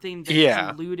something that has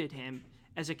eluded him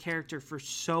as a character for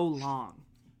so long.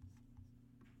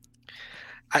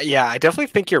 Yeah, I definitely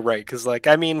think you're right. Because, like,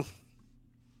 I mean,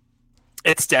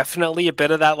 it's definitely a bit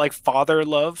of that, like, father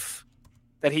love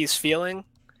that he's feeling.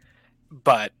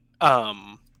 But,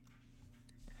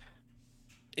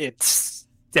 it's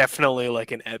definitely,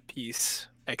 like, an at peace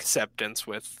acceptance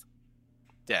with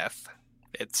death.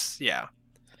 It's, yeah.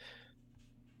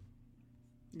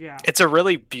 Yeah. It's a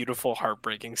really beautiful,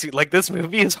 heartbreaking scene. Like, this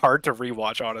movie is hard to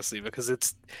rewatch, honestly, because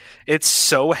it's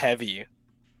so heavy.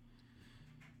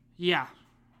 Yeah.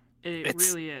 It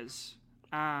really is.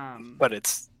 But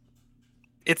it's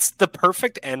the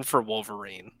perfect end for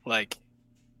Wolverine. Like,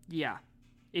 yeah.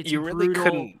 It's you really brutal.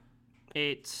 couldn't.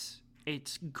 It's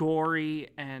gory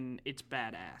and it's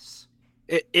badass.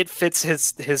 It fits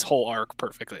his whole arc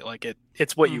perfectly. Like,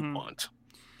 it's what you want.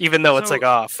 Even though it's like,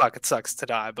 oh fuck, it sucks to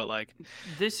die, but like,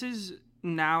 this is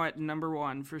now at number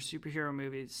 1 for superhero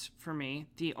movies for me.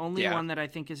 The only one that I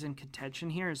think is in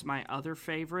contention here is my other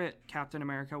favorite, Captain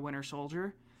America: Winter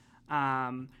Soldier,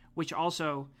 which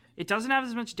also, it doesn't have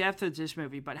as much depth as this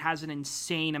movie, but has an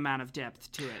insane amount of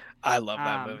depth to it. I love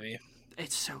that movie.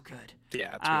 It's so good.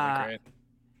 Yeah, it's really great.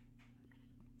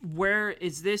 Where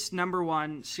is this number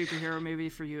 1 superhero movie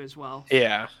for you as well?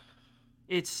 Yeah.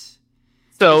 It's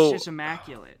So, just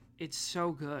immaculate. It's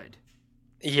so good.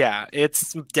 Yeah,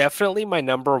 it's definitely my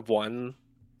number 1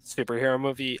 superhero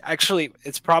movie. Actually,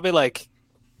 it's probably like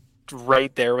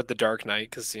right there with The Dark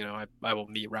Knight, because I will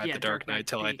ride The Dark Knight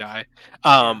till I die.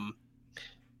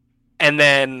 And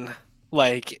then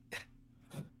like,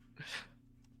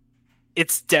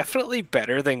 it's definitely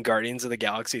better than Guardians of the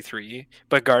Galaxy 3,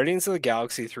 but Guardians of the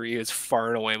Galaxy 3 is far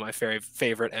and away my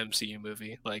favorite MCU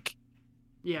movie. Like,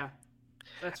 yeah,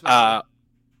 that's what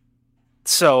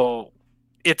so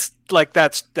it's like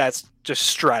that's just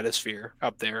stratosphere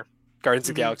up there. Guardians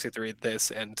of the Galaxy 3, this,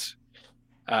 and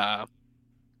Dark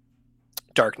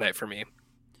Knight for me.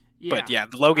 Yeah. But yeah,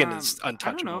 Logan is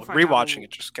untouchable. Rewatching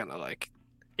it just kind of like,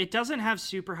 it doesn't have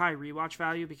super high rewatch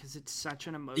value because it's such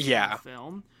an emotional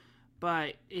film,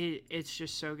 but it's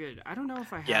just so good. I don't know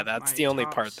if I have that's my the only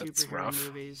top part that's superhero rough.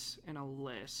 Movies in a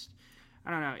list.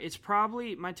 I don't know. It's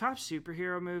probably my top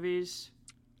superhero movies.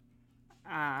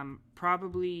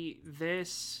 Probably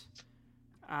this,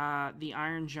 The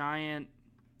Iron Giant,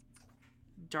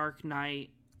 Dark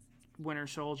Knight, Winter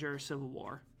Soldier, Civil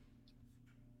War.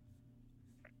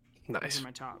 Nice. Those are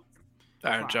my top.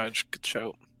 Iron Giant, good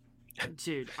show.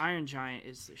 Dude, Iron Giant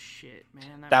is the shit,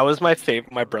 man. That was my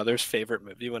brother's favorite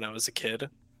movie when I was a kid,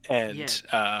 and it's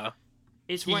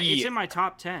in my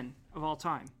top 10 of all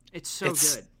time. It's so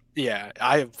good. Yeah,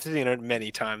 I've seen it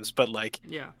many times, but like,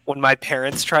 when my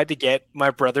parents tried to get my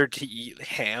brother to eat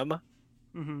ham,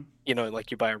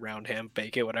 like you buy a round ham,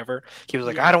 bake it, whatever, he was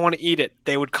like, I don't want to eat it.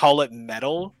 They would call it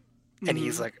metal, and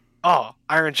he's like, oh,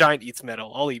 Iron Giant eats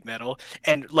metal, I'll eat metal.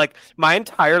 And like, my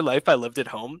entire life I lived at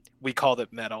home, we called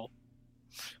it metal.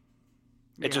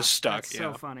 It just stuck. That's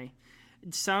so funny.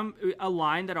 A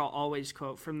line that I'll always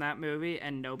quote from that movie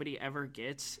and nobody ever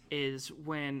gets is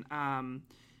when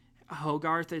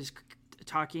Hogarth is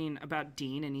talking about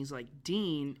Dean, and he's like,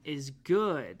 Dean is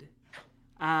good.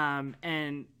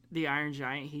 And the Iron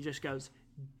Giant, he just goes,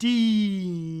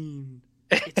 Dean.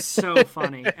 It's so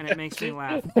funny, and it makes me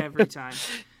laugh every time.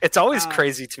 It's always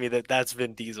crazy to me that that's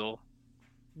Vin Diesel.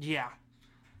 Yeah.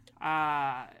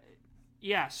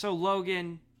 So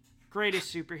Logan,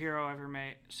 greatest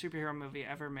superhero movie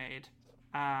ever made.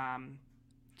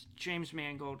 James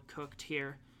Mangold cooked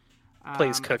here.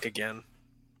 Please cook again.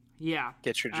 Yeah.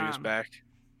 Get your juice back.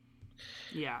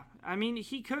 Yeah. I mean,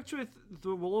 he cooked with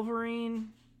the Wolverine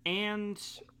and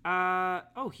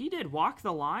he did Walk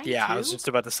the Line. Yeah, too? I was just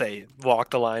about to say Walk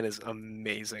the Line is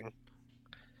amazing.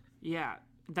 Yeah.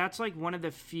 That's like one of the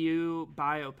few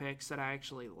biopics that I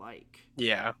actually like.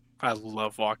 Yeah. I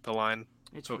love Walk the Line.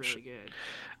 It's really good.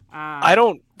 I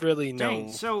don't really know.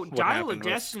 Dang, so Dial of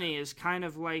Destiny is kind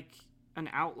of like an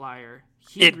outlier.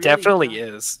 It definitely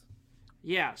is.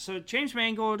 Yeah, so James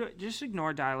Mangold, just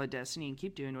ignore Dial of Destiny and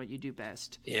keep doing what you do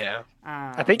best. Yeah.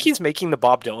 I think he's making the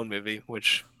Bob Dylan movie,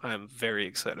 which I'm very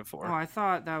excited for. Oh, I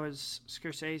thought that was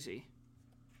Scorsese.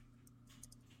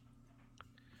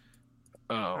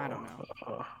 Oh. I don't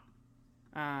know.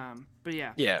 But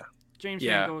yeah. Yeah. James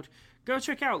Mangold. Go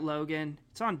check out Logan.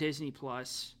 It's on Disney+.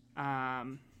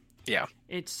 Yeah.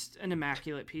 It's an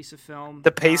immaculate piece of film.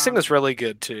 The pacing is really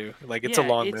good too. Like, it's a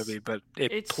long movie, but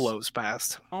it flows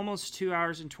past. Almost 2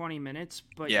 hours and 20 minutes,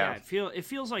 but it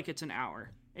feels like it's an hour.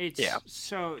 It's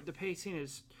so the pacing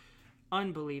is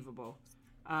unbelievable.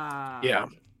 Yeah.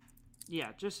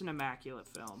 Yeah, just an immaculate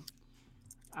film.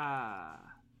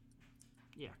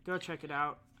 Yeah, go check it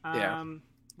out.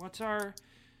 What's our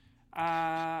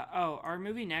our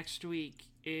movie next week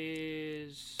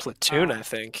is Platoon, I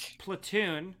think.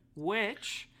 Platoon,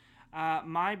 which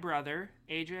my brother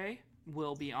AJ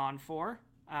will be on for.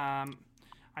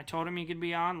 I told him he could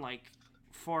be on like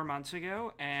 4 months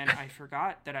ago, and I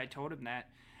forgot that I told him that.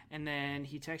 And then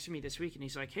he texted me this week, and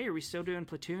he's like, "Hey, are we still doing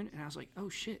Platoon?" And I was like, "Oh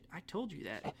shit, I told you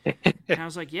that." And I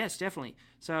was like, "Yes, definitely."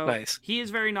 So nice. He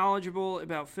is very knowledgeable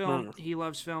about film. He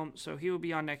loves film, so he will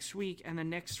be on next week. And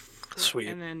then Sweet.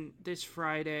 And then this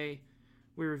Friday,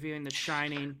 we're reviewing The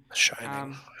Shining.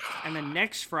 Shining. And then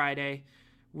next Friday,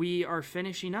 we are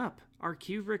finishing up our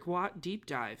Kubrick Watt deep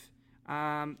dive.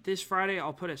 This Friday,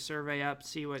 I'll put a survey up,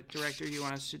 see what director you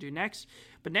want us to do next.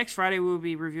 But next Friday, we will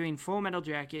be reviewing Full Metal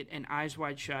Jacket and Eyes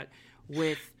Wide Shut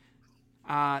with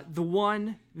the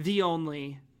one, the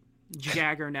only,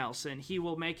 Jagger Nelson. He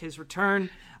will make his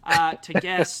return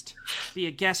to be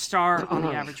a guest star on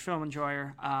The Average Film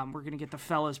Enjoyer. We're going to get the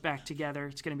fellas back together.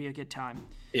 It's going to be a good time.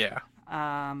 Yeah.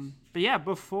 But yeah,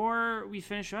 before we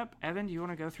finish up, Evan, do you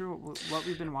want to go through what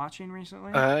we've been watching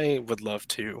recently? I would love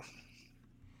to.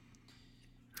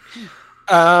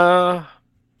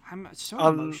 I'm so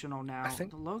emotional now. The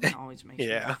Logan always makes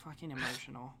me fucking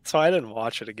emotional. So I didn't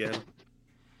watch it again.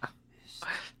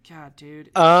 God, dude.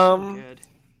 It's so good.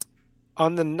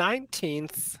 On the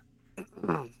 19th,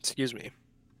 excuse me,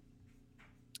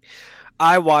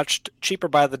 I watched Cheaper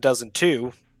by the Dozen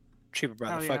 2. Cheaper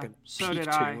by the fucking so Peak did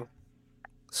 2. I.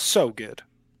 So good.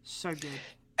 So good.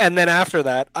 And then after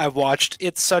that, I watched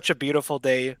It's Such a Beautiful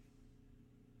Day.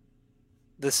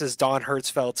 This is Don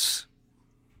Hertzfeldt's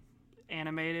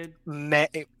animated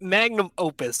magnum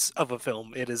opus of a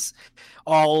film. It is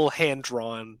all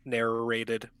hand-drawn,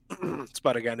 narrated. It's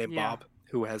about a guy named Bob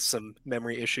who has some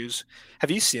memory issues.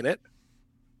 Have you seen it?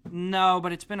 No,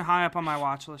 but it's been high up on my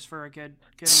watch list for a good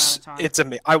amount of time. It's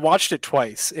amazing. I watched it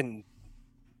twice in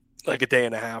like a day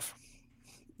and a half.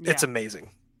 Yeah. It's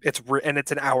amazing. And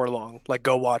it's an hour long. Like,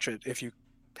 go watch it if you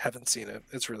haven't seen it.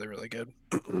 It's really, really good.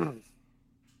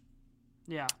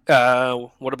 Yeah.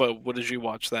 What did you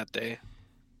watch that day?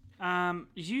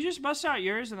 You just bust out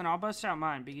yours and then I'll bust out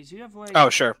mine because you have like. Oh,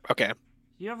 sure. Okay.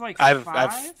 You have like I've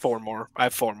 5? 4 more. I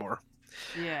have 4 more.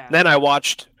 Yeah. Then I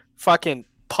watched fucking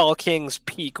Paul King's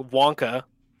Peak Wonka.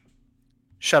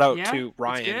 Shout out to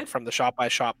Ryan from the Shop by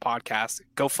Shop podcast.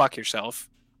 Go fuck yourself.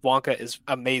 Wonka is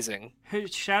amazing.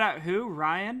 Shout out who?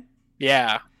 Ryan?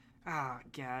 Yeah. Oh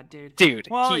god, dude.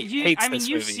 Well, he hates this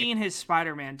you've movie. seen his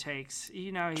Spider-Man takes.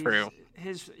 You know, True.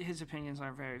 His opinions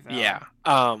are very valid. Yeah.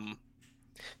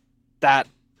 That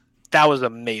was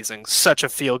amazing. Such a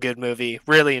feel-good movie.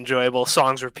 Really enjoyable.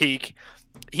 Songs were peak.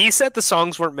 He said the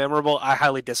songs weren't memorable. I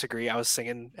highly disagree. I was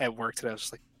singing at work today. I was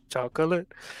just like, chocolate,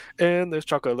 and there's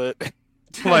chocolate.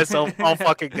 To myself all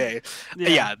fucking day.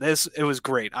 Yeah, it was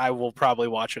great. I will probably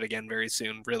watch it again very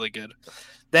soon. Really good.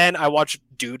 Then I watched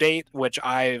Due Date, which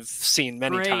I've seen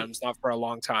many times, not for a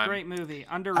long time. Great movie.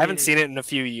 Underrated. I haven't seen it in a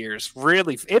few years.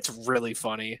 Really, it's really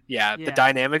funny. Yeah, the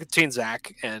dynamic between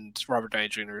Zach and Robert Downey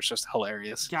Jr. is just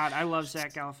hilarious. God, I love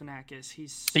Zach Galifianakis.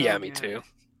 He's so good. Me too.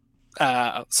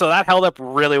 So that held up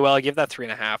really well. I gave that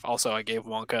 3.5. Also, I gave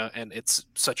Wonka and It's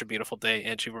Such a Beautiful Day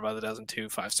and Cheaper by the Dozen 2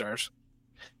 5 stars.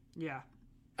 Yeah.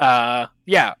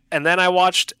 And then I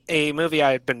watched a movie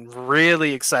I had been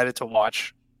really excited to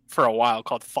watch for a while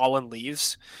called Fallen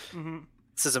Leaves. Mm-hmm.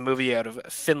 This is a movie out of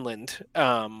Finland.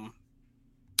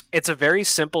 It's a very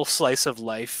simple slice of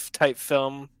life type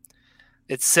film.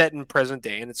 It's set in present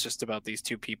day, and it's just about these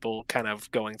two people kind of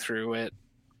going through it,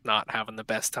 not having the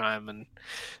best time and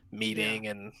meeting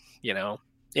and,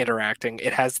 interacting.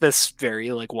 It has this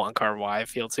very like Wong Kar-wai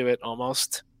feel to it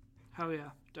almost. Hell yeah.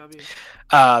 W.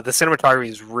 The cinematography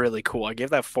is really cool. I gave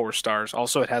that 4 stars.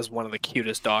 Also, it has one of the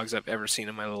cutest dogs I've ever seen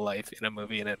in my life in a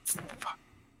movie, and it's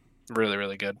really,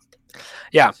 really good.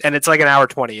 Yeah, and it's like an hour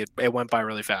 20. It went by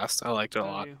really fast. I liked it a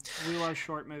lot. We love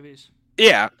short movies.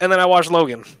 Yeah, and then I watched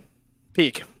Logan,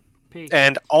 Peak.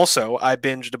 And also, I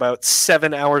binged about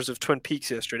 7 hours of Twin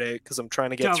Peaks yesterday because I'm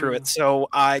trying to get through it so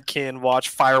I can watch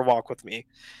Fire Walk with Me.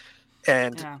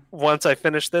 And once I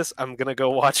finish this, I'm going to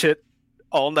go watch it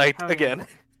all night again.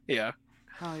 Yeah.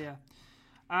 Oh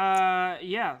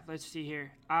yeah. Let's see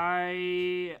here.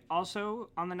 I also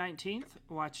on the 19th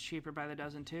watched Cheaper by the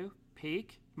Dozen 2.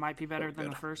 Peak might be better than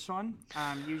the first one.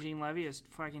 Eugene Levy is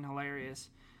fucking hilarious.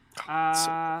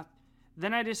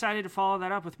 Then I decided to follow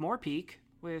that up with more Peak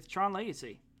with Tron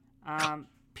Legacy.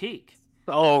 Peak.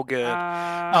 Oh, good.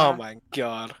 Oh my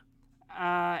god.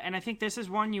 And I think this is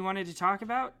one you wanted to talk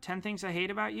about. 10 Things I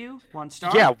Hate About You. 1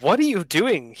 star. Yeah, what are you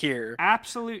doing here?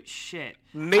 Absolute shit.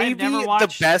 Maybe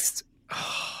the best.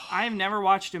 I have never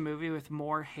watched a movie with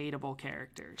more hateable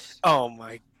characters. Oh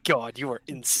my god, you are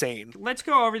insane. Let's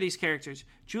go over these characters.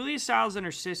 Julia Stiles and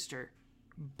her sister.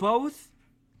 Both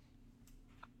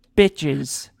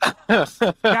bitches.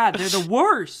 God, they're the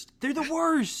worst. They're the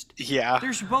worst. Yeah.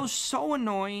 They're both so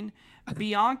annoying.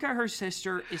 Bianca, her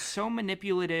sister, is so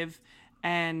manipulative,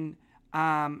 and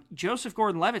Joseph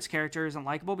Gordon-Levitt's character isn't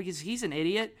likable because he's an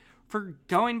idiot for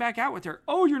going back out with her.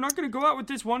 Oh, you're not going to go out with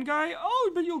this one guy?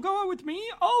 Oh, but you'll go out with me?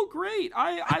 Oh, great.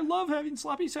 I love having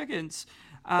sloppy seconds.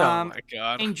 Oh my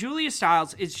god. And Julia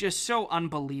Stiles is just so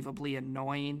unbelievably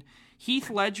annoying. Heath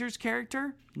Ledger's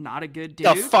character, not a good dude.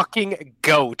 The fucking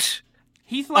goat.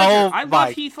 Heath Ledger. Oh I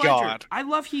love Heath Ledger. God. I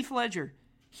love Heath Ledger.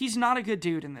 He's not a good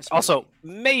dude in this movie. Also,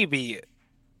 maybe,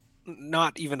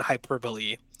 not even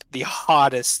hyperbole, the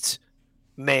hottest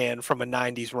man from a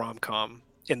 90s rom-com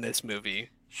in this movie.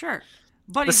 Sure.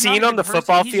 But the scene on the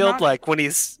football field, like when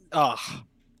he's...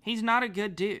 He's not a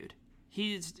good dude.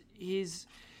 He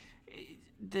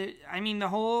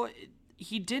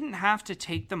didn't have to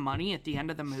take the money at the end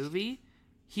of the movie.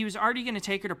 He was already going to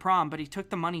take her to prom, but he took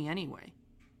the money anyway.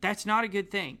 That's not a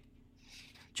good thing.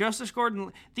 Joseph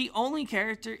Gordon, the only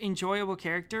enjoyable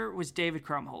character was David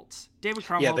Krumholtz. David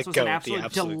Krumholtz was an absolute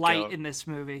delight goat in this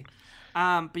movie.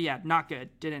 But yeah, not good.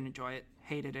 Didn't enjoy it.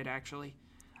 Hated it, actually.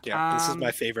 Yeah, this is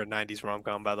my favorite 90s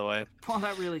rom-com, by the way. Well,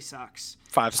 that really sucks.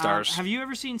 5 stars. Have you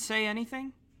ever seen Say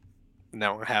Anything?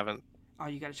 No, I haven't. Oh,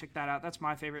 you got to check that out. That's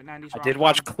my favorite 90s rom-com. I did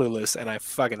watch Clueless, and I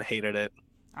fucking hated it.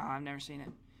 Oh, I've never seen it.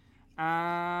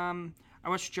 I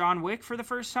watched John Wick for the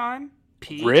first time.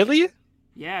 Peak. Really?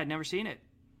 Yeah, I'd never seen it.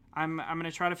 I'm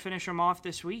gonna try to finish them off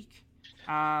this week.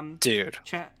 Dude,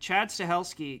 Chad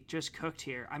Stahelski just cooked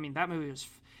here. I mean, that movie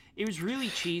was really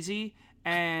cheesy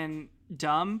and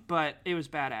dumb, but it was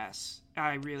badass.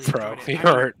 I really enjoyed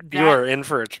it. You are in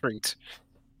for a treat.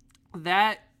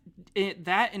 That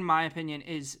in my opinion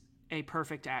is a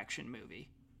perfect action movie.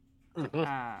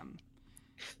 Mm-hmm.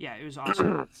 Yeah, it was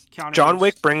awesome. John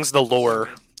Wick brings the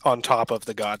lore on top of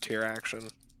the god tier action.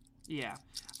 Yeah.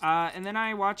 And then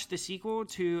I watched the sequel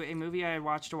to a movie I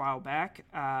watched a while back,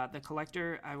 The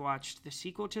Collector. I watched the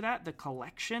sequel to that, The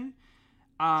Collection.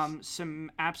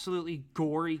 Some absolutely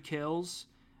gory kills.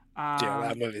 Yeah,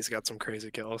 that movie's got some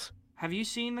crazy kills. Have you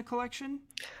seen The Collection?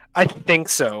 I think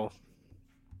so.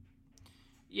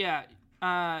 Yeah.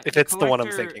 If it's the one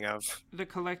I'm thinking of. The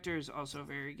Collector is also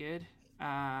very good.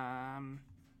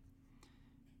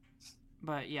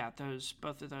 But yeah,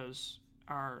 both of those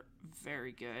are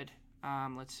very good.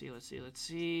 Let's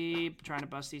see. Trying to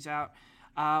bust these out.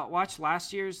 Watched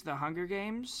last year's The Hunger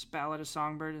Games, Ballad of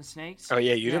Songbird and Snakes. Oh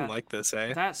yeah, you didn't like this,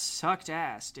 eh? That sucked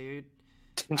ass, dude.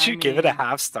 Didn't you give it a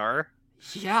half star?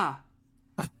 Yeah.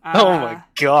 Oh my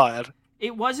god.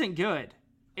 It wasn't good.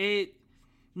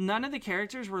 None of the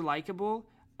characters were likable.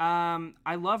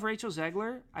 I love Rachel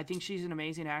Zegler. I think she's an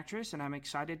amazing actress, and I'm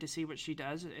excited to see what she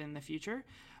does in the future.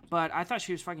 But I thought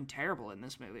she was fucking terrible in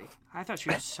this movie. I thought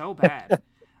she was so bad.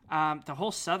 The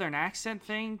whole Southern accent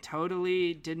thing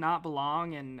totally did not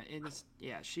belong, and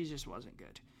she just wasn't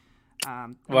good.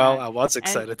 I was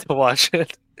excited to watch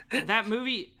it. That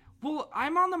movie. Well,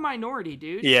 I'm on the minority,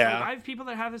 dude. Yeah. Like, I have people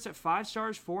that have this at 5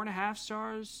 stars, 4.5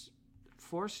 stars,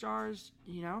 4 stars.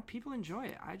 You know, people enjoy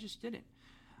it. I just didn't.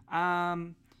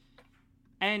 And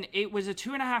it was a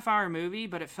 2.5-hour movie,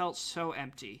 but it felt so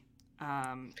empty.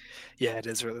 Yeah, it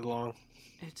is really long.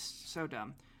 It's so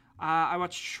dumb. I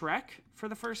watched Shrek for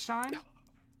the first time.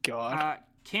 God.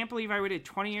 Can't believe I waited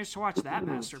 20 years to watch that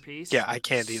masterpiece. Yeah, I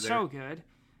can't either. So good.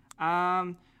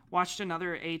 Watched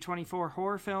another A24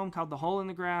 horror film called The Hole in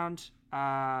the Ground.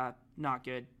 Not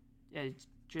good. It's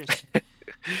just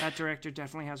that director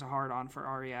definitely has a hard-on for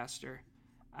Ari Aster.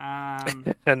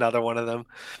 Another one of them.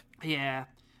 Yeah.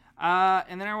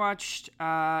 And then I watched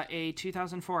a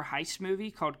 2004 heist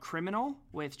movie called Criminal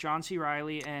with John C.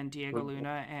 Reilly and Diego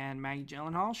Luna and Maggie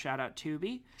Gyllenhaal. Shout out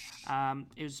Tubi.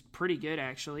 It was pretty good,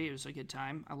 actually. It was a good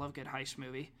time. I love a good heist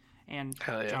movie. And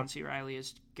John C. Reilly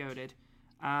is goated.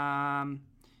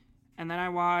 And then I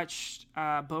watched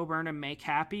Bo Burnham Make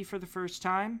Happy for the first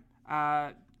time.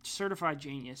 Certified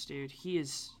genius, dude. He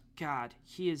is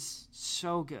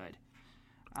so good.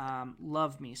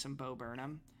 Love me some Bo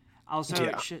Burnham. Also,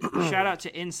 shout out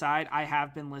to Inside. I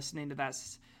have been listening to that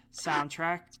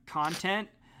soundtrack content.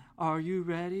 Are you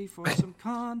ready for some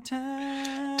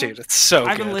content? Dude, it's so good.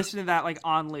 I've been listening to that like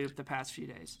on loop the past few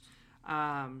days.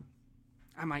 I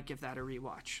might give that a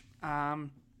rewatch. And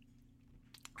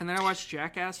then I watched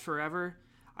Jackass Forever.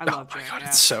 I love Oh my Jackass. god,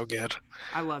 it's so good.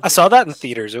 I love. I saw that in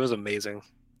theaters. It was amazing.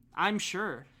 I'm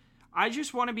sure. I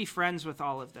just want to be friends with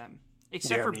all of them,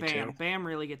 except for Bam. Too. Bam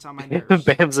really gets on my nerves.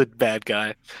 Bam's a bad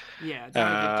guy. Yeah,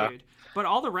 not a good dude. But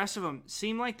all the rest of them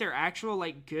seem like they're actual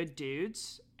like good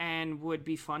dudes and would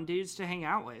be fun dudes to hang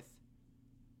out with.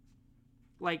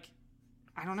 Like,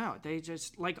 I don't know. They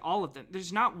just like all of them.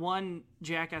 There's not one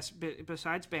Jackass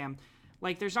besides Bam.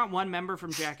 Like, there's not one member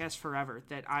from Jackass Forever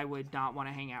that I would not want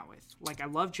to hang out with. Like, I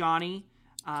love Johnny.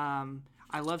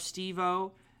 I love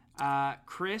Steve-O.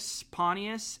 Chris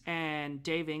Pontius and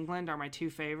Dave England are my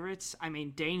two favorites. I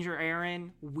mean, Danger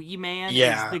Aaron, Wee Man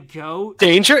is the GOAT.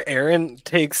 Danger Aaron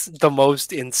takes the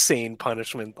most insane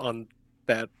punishment on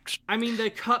that. I mean, the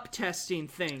cup testing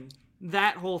thing.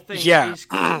 That whole thing is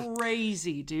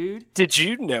crazy, dude. Did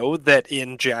you know that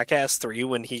in Jackass 3,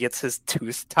 when he gets his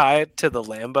tooth tied to the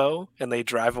Lambo and they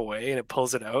drive away and it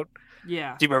pulls it out?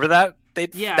 Yeah. Do you remember that?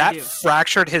 That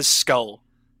fractured his skull.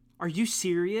 Are you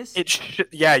serious?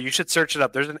 Yeah, you should search it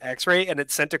up. There's an X-ray and it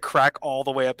sent a crack all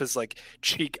the way up his like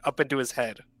cheek up into his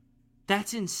head.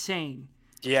 That's insane.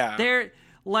 Yeah. They're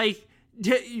like...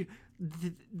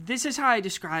 This is how I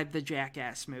describe the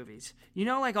Jackass movies. You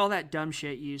know, like all that dumb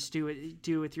shit you used to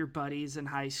do with your buddies in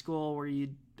high school where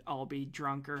you'd all be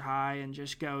drunk or high and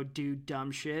just go do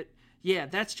dumb shit? Yeah,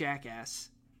 that's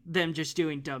Jackass. Them just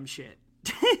doing dumb shit.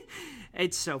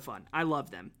 It's so fun. I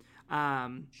love them.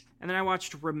 And then I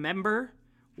watched Remember,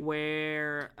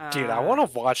 where... Dude, I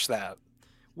want to watch that.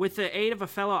 With the aid of a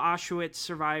fellow Auschwitz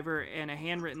survivor and a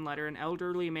handwritten letter, an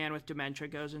elderly man with dementia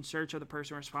goes in search of the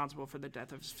person responsible for the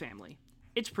death of his family.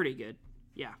 It's pretty good.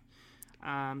 Yeah.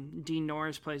 Dean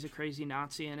Norris plays a crazy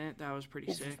Nazi in it. That was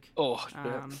pretty sick. Oh,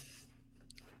 yeah.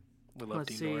 We love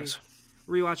Dean Norris.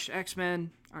 Rewatched X-Men.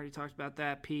 Already talked about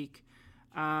that. Peak.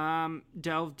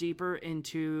 Delve deeper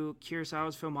into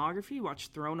Kurosawa's filmography.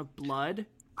 Watched Throne of Blood.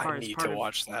 I need to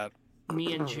watch that.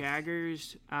 Me and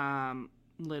Jagger's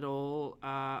little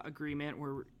agreement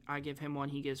where I give him one,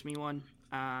 he gives me one.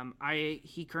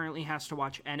 He currently has to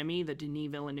watch Enemy, the Denis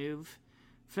Villeneuve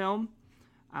film,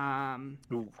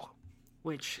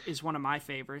 which is one of my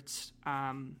favorites.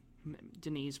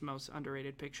 Denis' most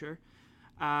underrated picture.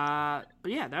 But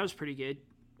yeah, that was pretty good.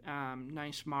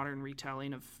 Nice modern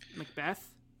retelling of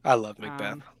Macbeth. I love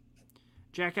Macbeth.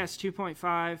 Jackass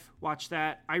 2.5, watch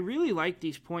that. I really like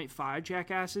these 0.5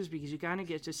 Jackasses because you kind of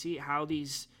get to see how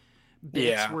these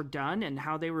bits were done and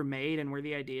how they were made and where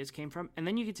the ideas came from. And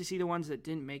then you get to see the ones that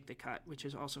didn't make the cut, which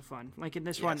is also fun. Like in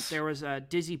this one, there was a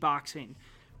Dizzy Boxing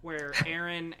where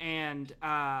Aaron and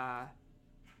I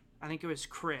think it was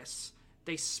Chris,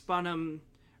 they spun him,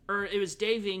 or it was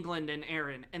Dave England and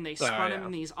Aaron, and they spun him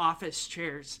in these office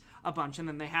chairs a bunch, and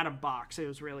then they had him box. It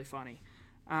was really funny.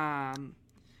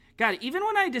 God, even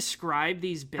when I describe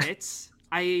these bits,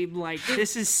 I'm like,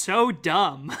 this is so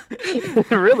dumb.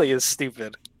 It really is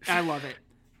stupid. I love it.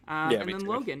 And then too.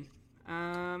 Logan.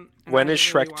 When is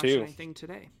Shrek 2? Anything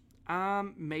today?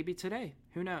 Maybe today.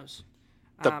 Who knows?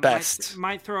 The best.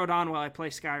 Might throw it on while I play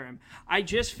Skyrim. I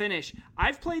just finished.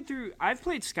 I've played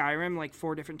Skyrim like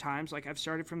 4 different times. Like I've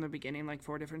started from the beginning like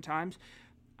 4 different times.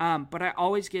 But I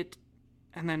always get,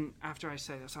 and then after I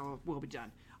say this, we'll be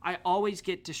done. I always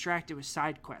get distracted with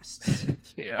side quests.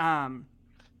 Yeah.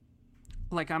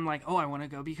 Like I'm like, oh, I want to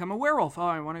go become a werewolf. Oh,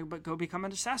 I want to go become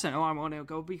an assassin. Oh, I want to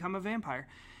go become a vampire.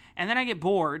 And then I get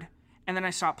bored, and then I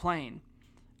stop playing.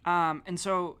 And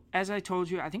so, as I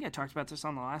told you, I think I talked about this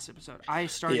on the last episode. I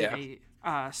started a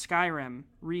Skyrim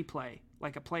replay,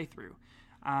 like a playthrough,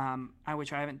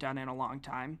 which I haven't done in a long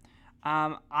time.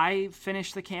 I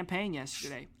finished the campaign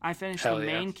yesterday. I finished the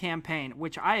main campaign,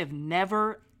 which I have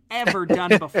never, ever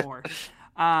done before.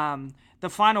 The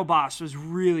final boss was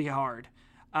really hard.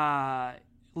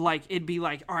 Like it'd be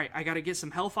like, all right, I got to get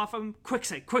some health off of him. Quick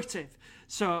save.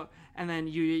 So, and then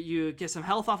you get some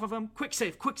health off of him. Quick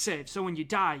save. So when you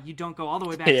die, you don't go all the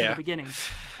way back to the beginning.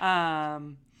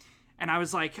 And I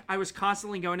was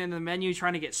constantly going into the menu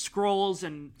trying to get scrolls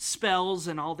and spells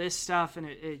and all this stuff. And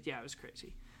it was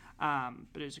crazy.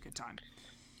 But it was a good time.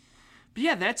 But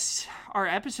yeah, that's our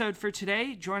episode for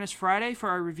today. Join us Friday for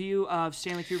our review of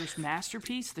Stanley Kubrick's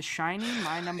masterpiece, The Shining,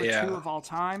 my number 2 of all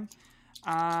time.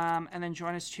 And then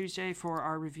join us Tuesday for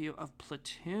our review of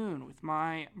Platoon with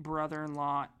my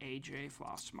brother-in-law, AJ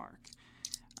Flossmark.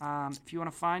 If you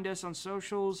want to find us on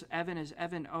socials, Evan is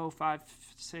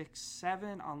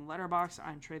Evan0567 on Letterboxd.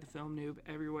 I'm Trey the Film Noob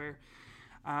everywhere.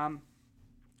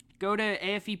 Go to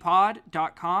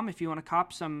afepod.com if you want to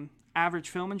cop some Average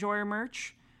Film Enjoyer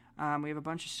merch. We have a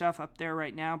bunch of stuff up there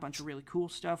right now, a bunch of really cool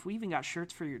stuff. We even got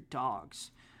shirts for your dogs.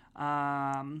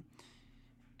 And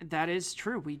That is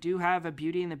true. We do have a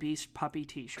Beauty and the Beast puppy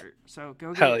T-shirt. So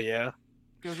go Hell yeah.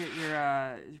 Go get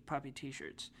your puppy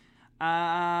T-shirts.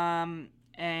 And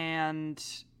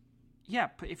yeah,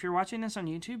 if you're watching this on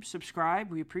YouTube,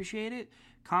 subscribe. We appreciate it.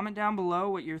 Comment down below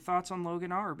what your thoughts on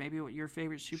Logan are, or maybe what your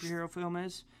favorite superhero film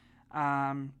is.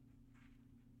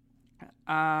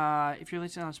 If you're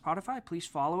listening on Spotify, please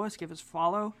follow us. Give us a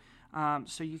follow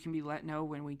so you can be let know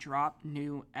when we drop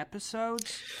new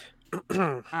episodes.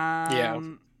 Yeah.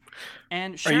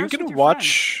 And Are share you us with gonna your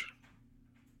watch? friends.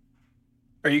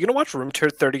 Are you gonna watch Room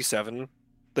 37,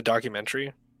 the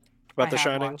documentary about The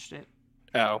Shining? Watched it.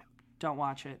 Oh. Don't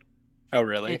watch it. Oh,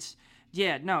 really? It's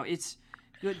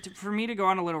good for me to go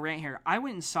on a little rant here. I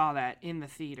went and saw that in the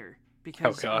theater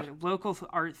because the local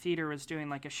art theater was doing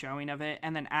like a showing of it,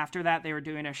 and then after that they were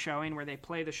doing a showing where they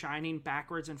play The Shining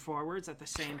backwards and forwards at the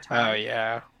same time. Oh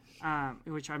yeah.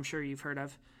 Which I'm sure you've heard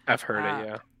of. I've heard it.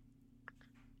 Yeah.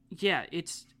 Yeah,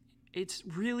 it's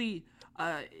really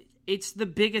it's the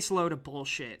biggest load of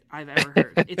bullshit I've ever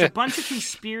heard. It's a bunch of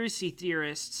conspiracy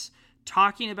theorists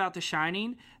talking about The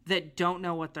Shining that don't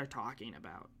know what they're talking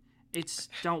about.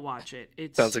 Don't watch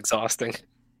it. Sounds exhausting.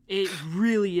 It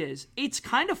really is. It's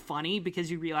kind of funny because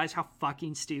you realize how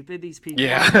fucking stupid these people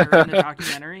are in the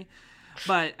documentary,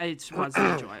 but it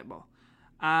wasn't enjoyable.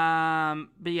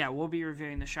 But yeah, we'll be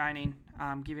reviewing The Shining,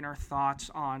 giving our thoughts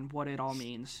on what it all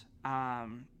means,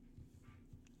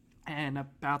 and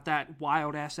about that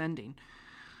wild ass ending.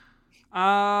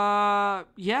 Thank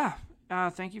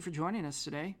you for joining us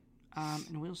today.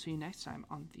 And we'll see you next time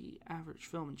on The Average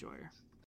Film Enjoyer.